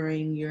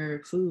flavoring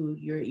your food,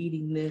 you're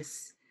eating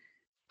this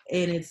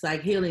and it's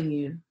like healing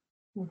you.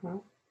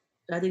 So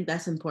I think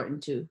that's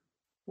important too.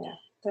 Yeah,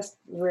 that's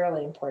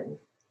really important.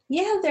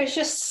 Yeah, there's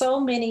just so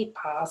many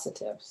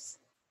positives.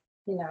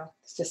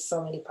 It's just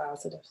so many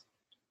positives.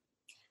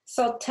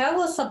 So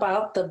tell us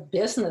about the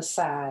business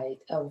side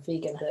of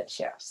Veganhood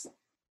Chefs.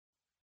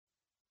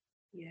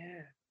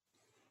 Yeah.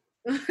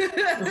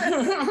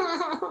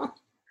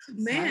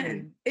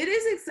 Man, it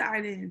is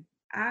exciting.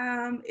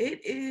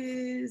 It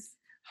is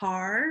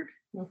hard.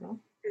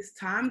 It's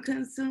time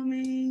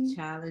consuming,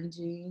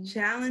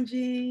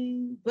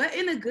 challenging, but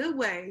in a good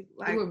way.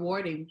 Like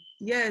rewarding.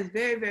 Yes,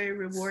 very, very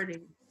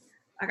rewarding.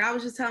 Like I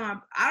was just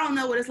telling I don't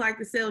know what it's like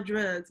to sell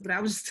drugs, but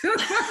I was just telling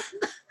that's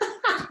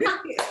the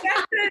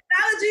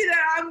analogy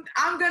that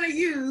I'm gonna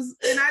use.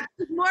 And I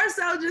more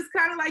so just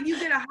kind of like you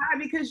get a high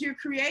because you're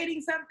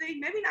creating something,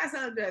 maybe not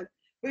selling drugs,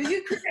 but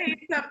you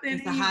create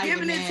something and you're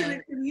giving it to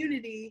the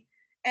community.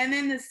 And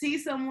then to see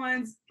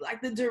someone's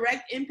like the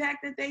direct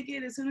impact that they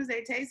get as soon as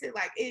they taste it,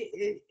 like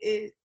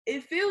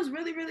it feels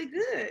really, really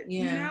good.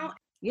 Yeah.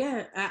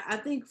 Yeah. I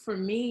think for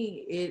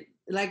me, it,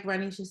 like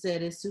Ranisha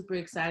said, it's super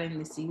exciting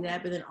to see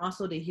that, but then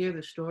also to hear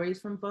the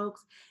stories from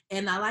folks.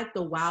 And I like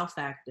the wow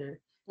factor.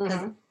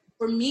 Because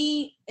for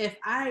me, if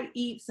I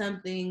eat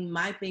something,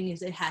 my thing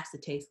is it has to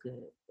taste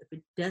good. If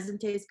it doesn't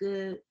taste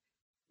good,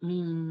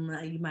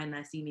 you might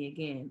not see me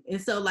again.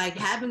 And so like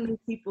having these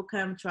people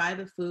come try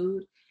the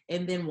food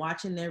and then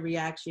watching their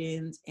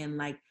reactions and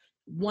like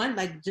one,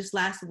 like just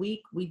last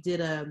week, we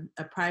did a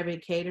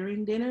private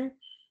catering dinner.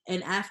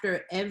 And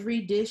after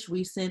every dish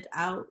we sent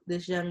out,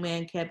 this young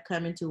man kept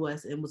coming to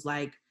us and was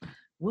like,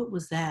 what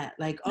was that?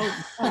 Like,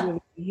 oh,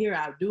 you're here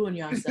out doing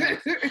your stuff.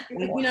 Like,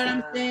 you know what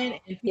I'm saying?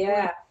 And people were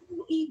like,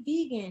 "You eat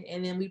vegan."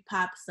 And then we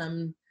popped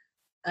some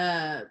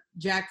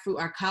jackfruit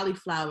or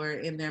cauliflower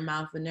in their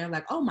mouth, and they're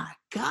like, oh my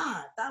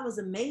God, that was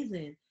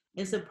amazing.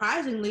 And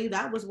surprisingly,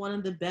 that was one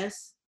of the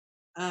best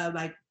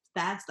like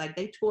fasts. Like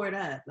they tore it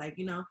up, like,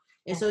 you know.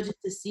 And so just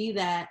to see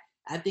that,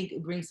 I think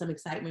it brings some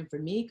excitement for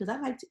me, because I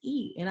like to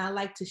eat and I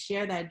like to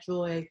share that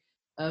joy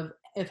of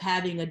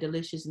having a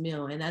delicious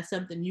meal. And that's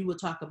something you will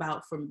talk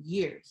about for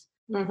years.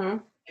 Mm-hmm.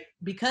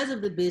 Because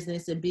of the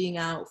business and being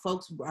out,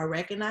 folks are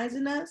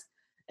recognizing us.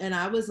 And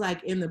I was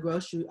like in the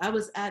grocery, I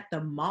was at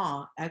the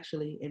mall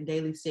actually in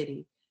Daly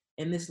City.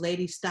 And this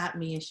lady stopped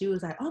me and she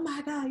was like, oh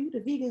my God, you the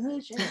vegan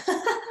hood chef.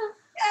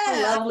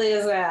 How lovely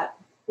is that?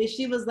 And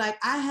she was like,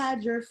 I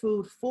had your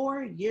food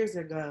 4 years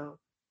ago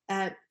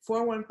at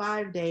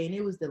 415 Day and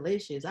it was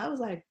delicious. I was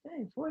like,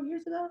 dang, 4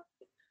 years ago?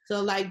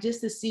 So like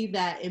just to see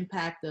that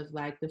impact of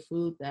like the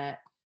food that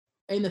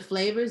and the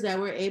flavors that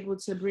we're able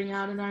to bring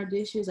out in our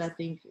dishes, I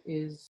think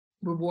is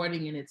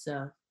rewarding in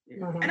itself.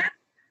 Mm-hmm. And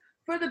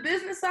for the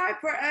business side,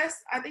 for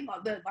us, I think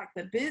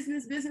the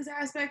business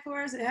aspect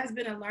for us, it has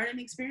been a learning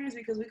experience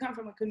because we come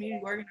from a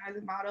community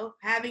organizing model,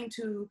 having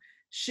to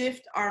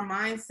shift our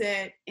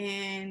mindset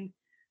and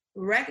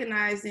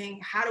recognizing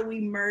how do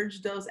we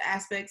merge those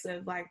aspects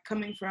of like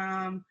coming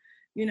from,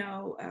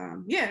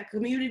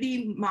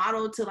 community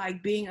model to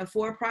like being a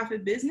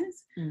for-profit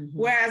business. Mm-hmm.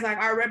 Whereas like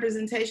our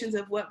representations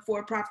of what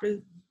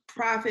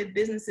for-profit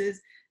businesses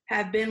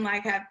have been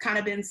like have kind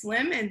of been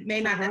slim and may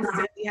not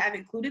necessarily have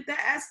included that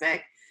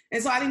aspect.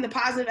 And so I think the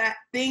positive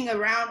thing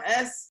around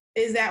us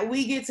is that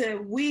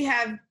we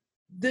have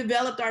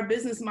developed our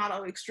business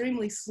model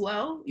extremely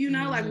slow.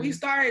 Like we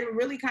started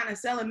really kind of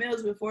selling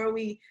meals before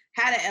we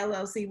had an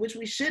LLC, which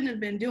we shouldn't have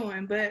been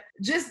doing. But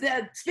just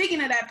that,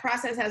 speaking of that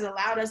process has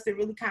allowed us to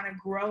really kind of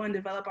grow and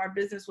develop our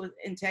business with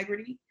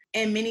integrity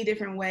in many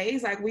different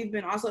ways. Like we've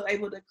been also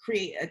able to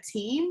create a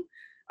team.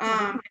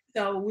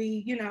 So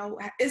we,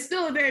 it's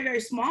still a very,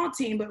 very small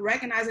team, but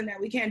recognizing that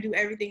we can't do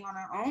everything on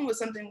our own was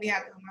something we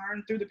had to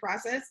learn through the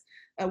process.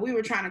 We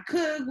were trying to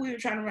cook, we were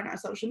trying to run our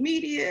social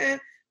media.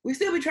 We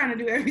still be trying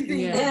to do everything.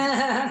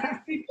 Yeah.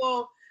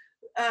 People,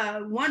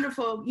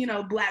 wonderful,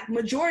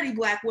 majority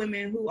Black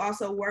women who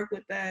also work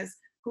with us,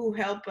 who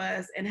help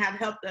us and have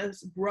helped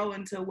us grow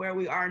into where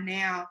we are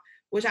now,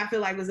 which I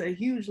feel like was a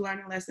huge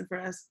learning lesson for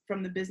us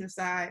from the business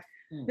side.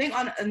 I think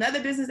on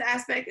another business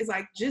aspect is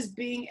like just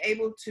being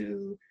able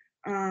to,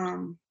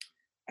 what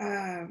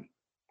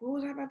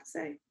was I about to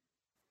say?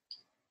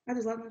 I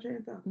just lost my train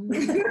of thought.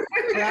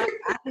 Well,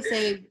 I would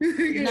say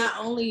not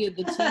only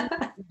the team,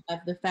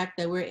 but the fact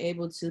that we're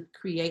able to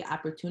create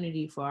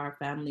opportunity for our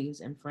families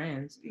and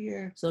friends.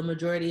 Yeah. So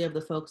majority of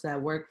the folks that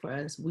work for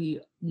us, we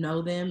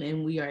know them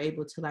and we are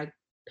able to like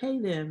pay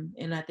them.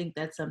 And I think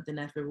that's something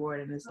that's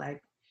rewarding. It's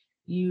like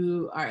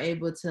you are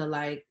able to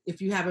like,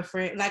 if you have a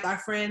friend, like our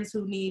friends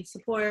who need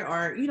support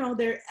or,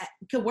 they're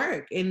could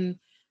work and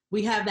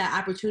we have that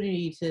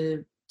opportunity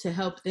to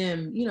help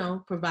them,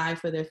 provide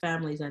for their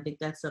families. I think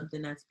that's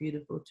something that's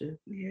beautiful too.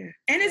 Yeah.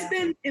 And it's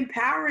been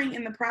empowering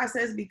in the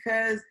process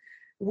because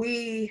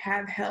we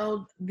have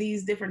held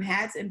these different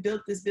hats and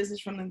built this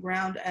business from the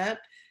ground up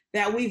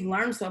that we've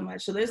learned so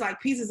much. So there's like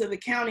pieces of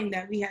accounting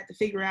that we had to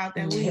figure out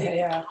that we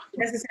didn't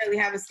necessarily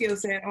have a skill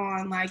set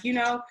on. Like,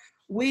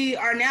 we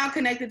are now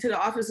connected to the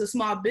Office of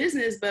Small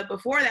Business, but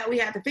before that, we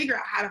had to figure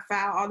out how to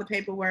file all the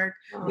paperwork.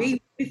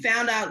 We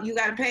found out you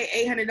got to pay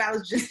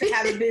 $800 just to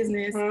have a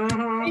business as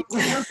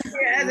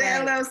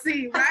an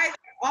LLC, right?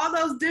 All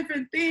those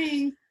different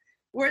things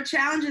were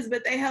challenges,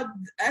 but they helped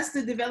us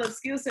to develop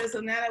skill sets. So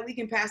now that we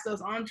can pass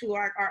those on to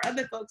our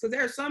other folks. So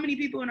there are so many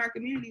people in our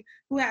community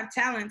who have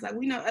talents. Like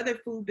we know other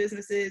food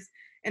businesses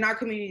in our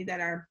community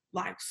that are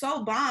like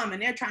so bomb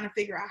and they're trying to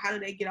figure out how do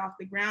they get off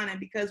the ground.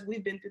 And because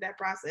we've been through that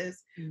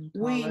process,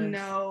 we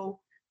know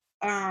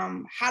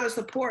how to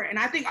support. And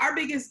I think our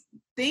biggest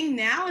thing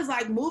now is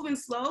like moving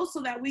slow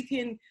so that we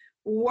can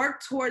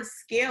work towards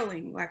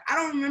scaling. Like, I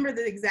don't remember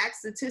the exact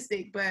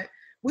statistic, but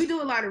we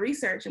do a lot of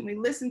research and we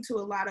listen to a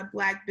lot of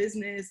Black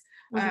business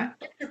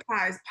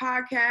enterprise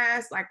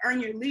podcasts, like Earn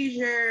Your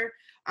Leisure,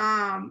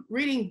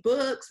 reading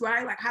books,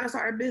 right? Like How to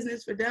Start a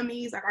Business for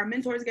Dummies. Like our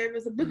mentors gave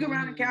us a book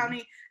around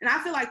accounting. And I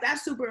feel like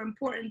that's super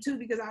important too,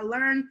 because I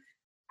learned,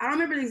 I don't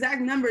remember the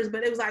exact numbers,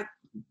 but it was like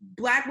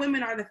Black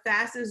women are the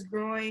fastest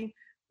growing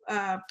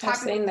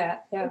popular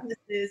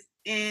businesses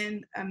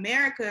in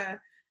America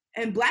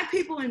and Black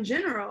people in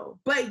general,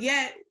 but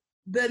yet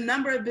the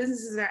number of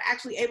businesses that are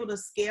actually able to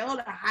scale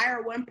to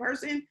hire one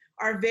person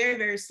are very,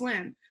 very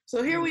slim.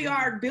 So here we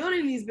are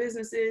building these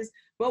businesses,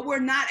 but we're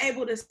not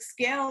able to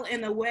scale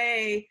in a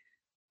way,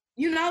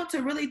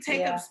 to really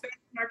take up space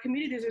in our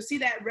communities or see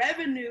that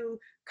revenue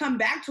come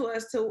back to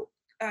us to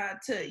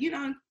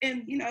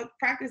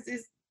practice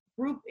this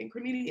group and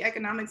community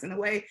economics in a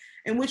way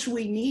in which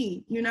we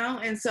need,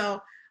 And so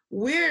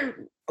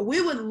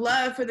we would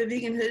love for the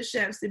Vegan Hood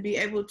Chefs to be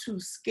able to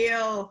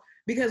scale,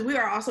 because we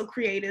are also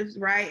creatives,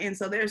 right? And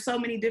so there's so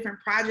many different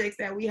projects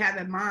that we have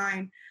in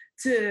mind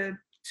to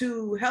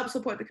help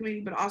support the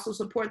community, but also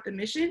support the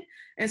mission.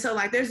 And so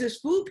like there's this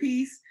food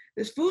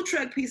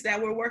truck piece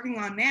that we're working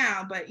on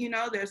now, but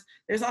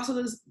there's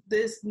also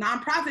this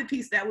nonprofit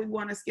piece that we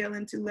want to scale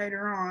into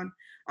later on,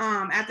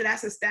 after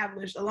that's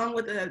established, along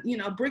with a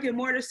brick and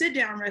mortar sit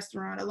down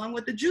restaurant, along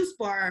with the juice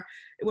bar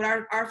with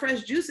our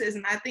fresh juices.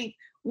 And I think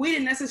we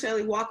didn't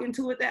necessarily walk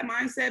into it with that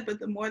mindset, but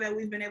the more that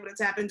we've been able to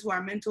tap into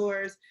our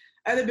mentors,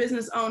 other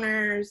business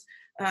owners,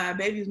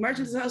 Babies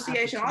Merchants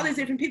Association, all these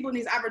different people in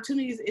these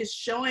opportunities is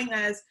showing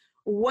us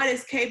what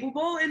is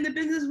capable in the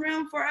business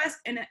realm for us.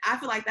 And I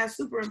feel like that's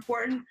super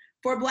important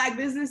for Black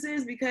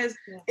businesses, because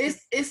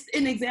it's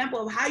an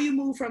example of how you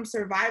move from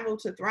survival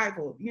to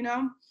thrival,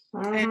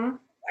 And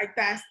like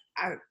that's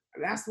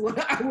what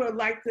I would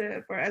like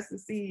for us to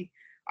see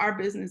our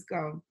business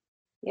go.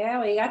 Yeah,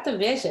 well, you got the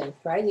vision,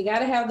 right? You got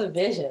to have the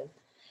vision.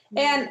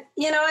 And,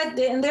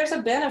 and there's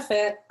a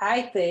benefit,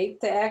 I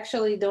think, to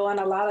actually doing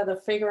a lot of the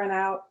figuring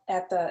out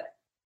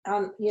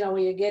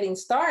when you're getting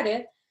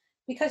started,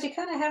 because you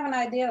kind of have an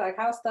idea like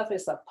how stuff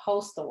is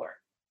supposed to work,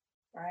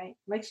 right?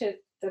 I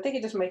think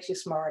it just makes you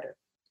smarter.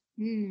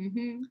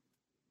 Mm-hmm.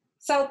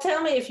 So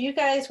tell me, if you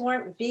guys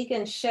weren't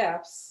vegan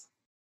chefs,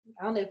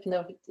 I don't even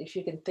know if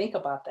you can think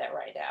about that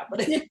right now,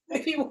 but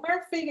if you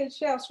weren't vegan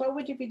chefs, what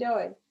would you be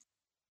doing?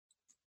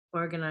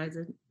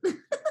 Organizing.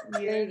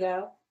 There you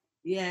go.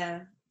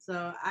 Yeah.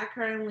 So I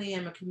currently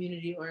am a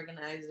community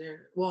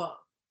organizer. Well,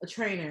 a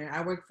trainer.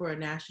 I work for a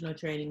national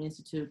training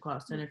institute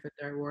called Center for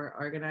Third World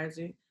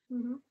Organizing.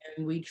 Mm-hmm.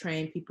 And we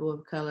train people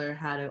of color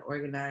how to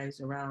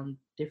organize around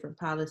different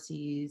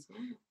policies,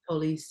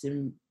 police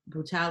and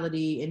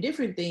brutality, and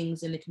different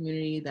things in the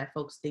community that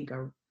folks think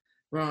are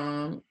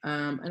wrong.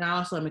 And I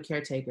also am a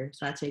caretaker.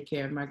 So I take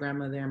care of my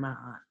grandmother and my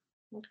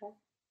aunt. Okay.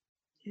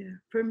 Yeah.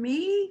 For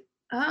me,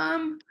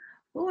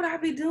 what would I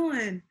be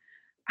doing?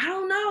 I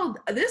don't know.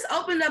 This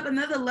opened up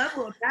another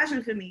level of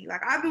passion for me.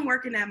 Like, I've been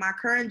working at my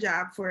current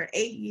job for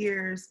 8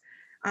 years,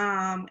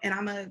 and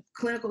I'm a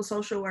clinical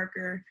social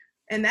worker.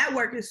 And that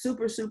work is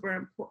super,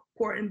 super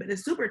important, but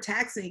it's super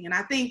taxing. And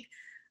I think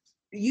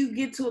you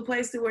get to a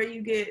place to where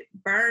you get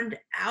burned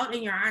out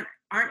and you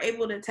aren't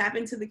able to tap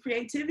into the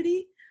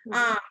creativity.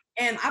 Mm-hmm.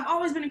 And I've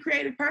always been a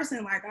creative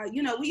person. Like,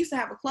 we used to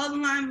have a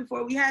clothing line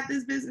before we had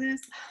this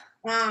business.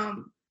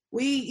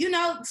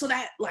 So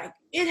that like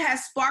it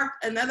has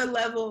sparked another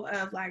level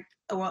of like,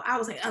 well, I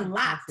would say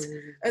unlocked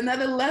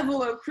another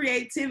level of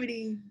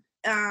creativity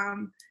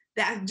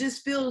that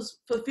just feels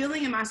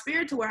fulfilling in my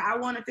spirit, to where I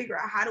want to figure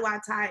out how do I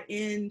tie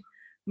in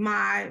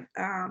my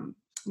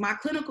my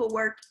clinical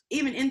work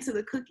even into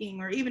the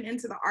cooking or even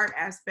into the art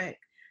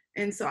aspect.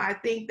 And so I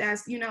think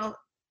that's,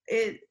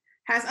 it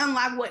has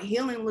unlocked what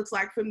healing looks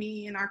like for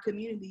me in our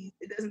community.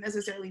 It doesn't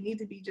necessarily need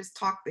to be just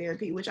talk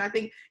therapy, which I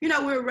think,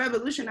 we're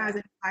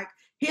revolutionizing. Like,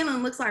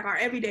 healing looks like our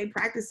everyday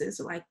practices,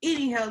 so like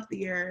eating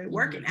healthier,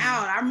 working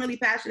out. I'm really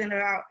passionate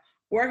about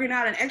working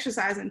out and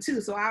exercising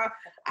too. So I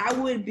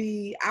would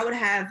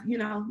have,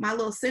 my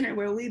little center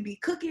where we'd be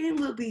cooking,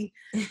 we'll be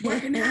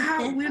working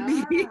out, we'll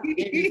be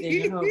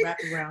everything, a whole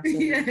wraparound.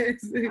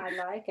 Yes. I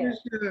like it.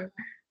 Sure.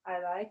 I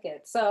like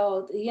it.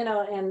 So,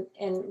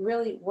 and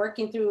really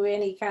working through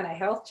any kind of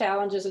health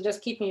challenges or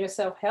just keeping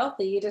yourself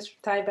healthy, you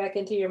just tie back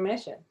into your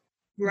mission.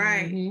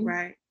 Right,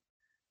 right.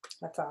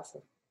 That's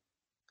awesome.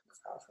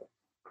 That's awesome.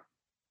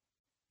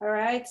 All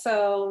right,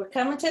 so we're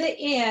coming to the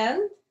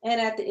end. And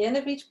at the end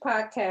of each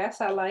podcast,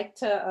 I like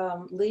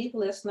to leave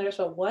listeners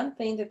with one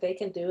thing that they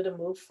can do to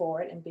move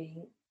forward and be,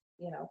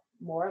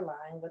 more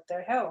aligned with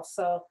their health.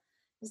 So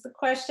it's the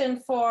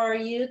question for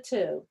you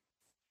too.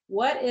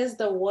 What is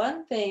the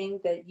one thing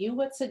that you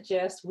would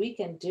suggest we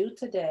can do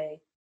today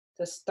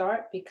to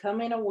start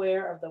becoming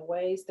aware of the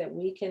ways that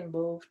we can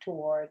move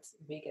towards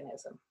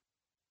veganism?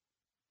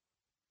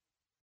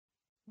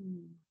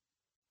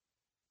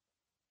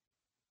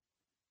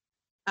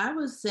 I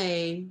would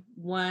say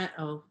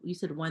you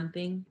said one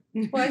thing?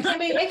 Well,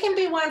 it can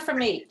be one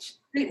from each.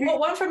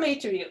 One from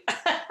each of you.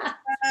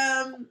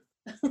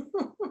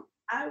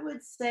 I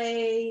would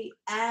say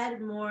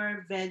add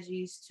more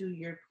veggies to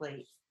your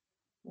plate.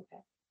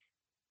 Okay.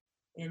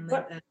 And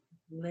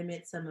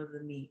limit some of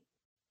the meat.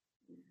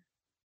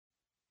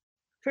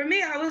 For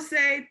me, I would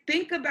say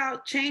think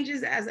about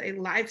changes as a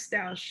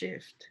lifestyle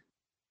shift.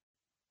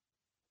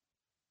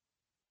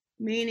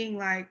 Meaning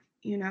like,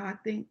 I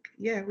think,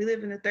 we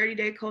live in a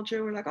 30-day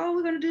culture. We're like, oh,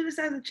 we're going to do this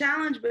as a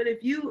challenge. But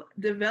if you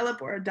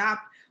develop or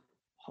adopt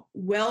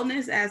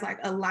wellness as like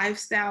a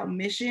lifestyle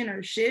mission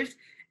or shift,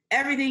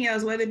 everything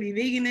else, whether it be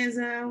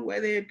veganism,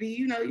 whether it be,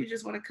 you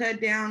just want to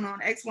cut down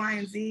on X, Y,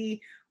 and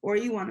Z, or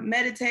you want to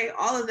meditate,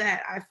 all of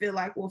that, I feel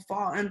like will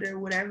fall under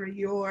whatever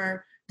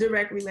your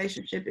direct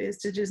relationship is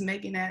to just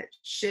making that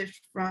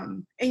shift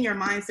from in your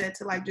mindset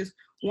to like just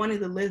wanting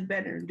to live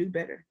better and do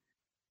better.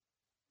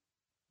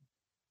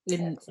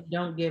 And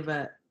don't give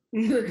up.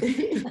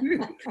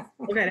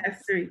 Okay,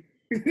 that's 3.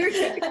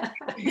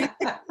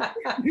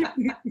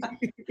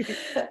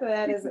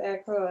 That is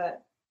excellent.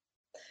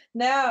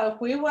 Now, if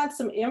we want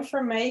some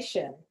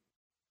information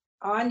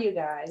on you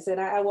guys, and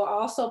I will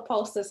also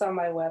post this on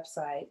my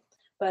website,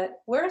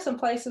 but where are some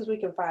places we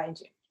can find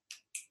you?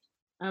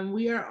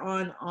 We are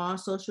on all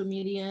social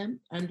media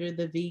under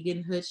the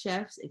Vegan Hood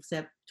Chefs,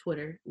 except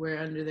Twitter. We're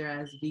under there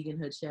as Vegan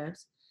Hood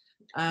Chefs.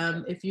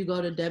 If you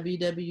go to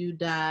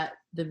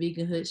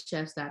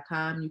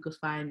www.theveganhoodchefs.com, you could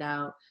find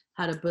out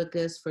how to book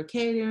us for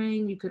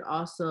catering. You could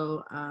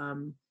also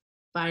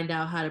find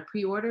out how to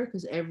pre-order,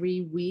 because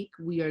every week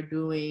we are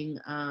doing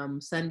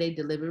Sunday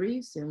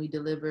deliveries, and we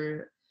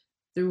deliver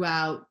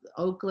throughout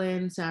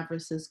Oakland, San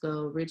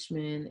Francisco,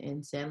 Richmond,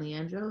 and San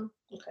Leandro.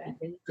 Okay.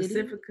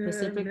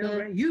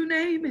 Pacifica, you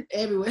name it.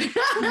 Everywhere.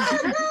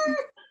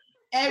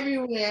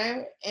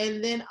 Everywhere.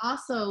 And then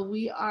also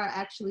we are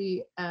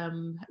actually,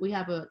 we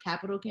have a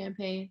capital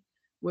campaign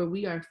where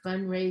we are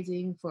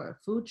fundraising for a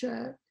food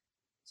truck.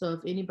 So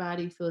if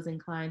anybody feels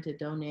inclined to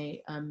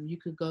donate, you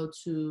could go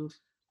to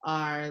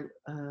our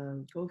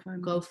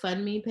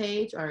GoFundMe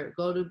page, or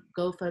go to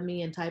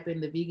GoFundMe and type in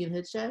the Vegan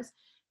Hood Chefs,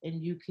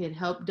 and you could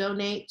help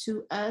donate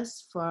to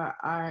us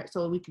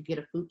so we could get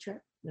a food truck,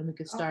 and we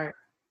could start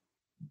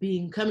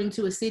coming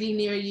to a city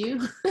near you.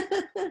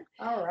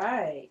 All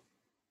right.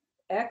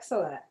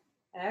 Excellent.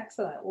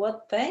 Excellent.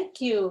 Well,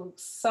 thank you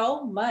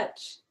so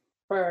much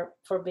for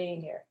being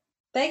here.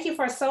 Thank you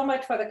so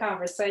much for the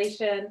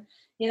conversation.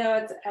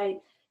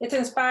 It's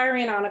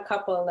inspiring on a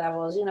couple of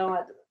levels.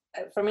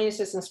 For me, it's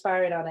just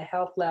inspiring on a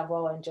health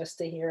level, and just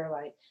to hear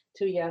like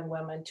two young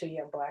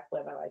Black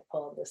women like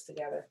pulling this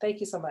together. Thank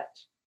you so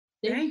much.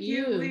 Thank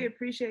you. We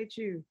appreciate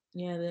you.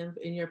 Yeah, then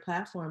in your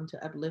platform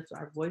to uplift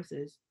our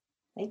voices.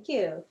 Thank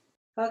you.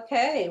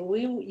 Okay,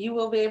 you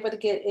will be able to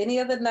get any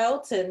of the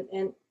notes and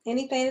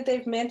anything that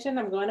they've mentioned.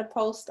 I'm going to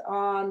post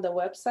on the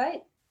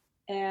website,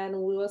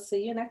 and we will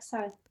see you next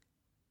time.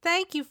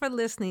 Thank you for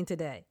listening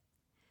today.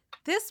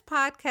 This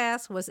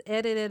podcast was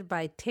edited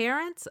by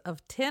Terrence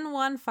of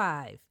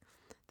 1015.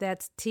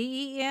 That's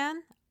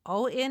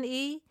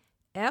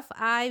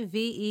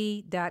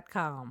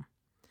TENONEFIVE.com.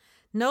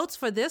 Notes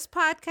for this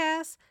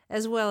podcast,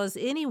 as well as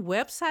any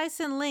websites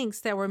and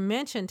links that were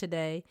mentioned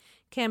today,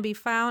 can be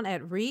found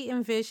at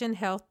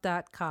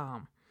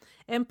reenvisionhealth.com.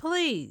 And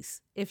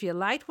please, if you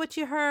liked what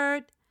you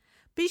heard,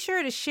 be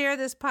sure to share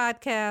this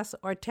podcast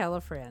or tell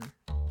a friend.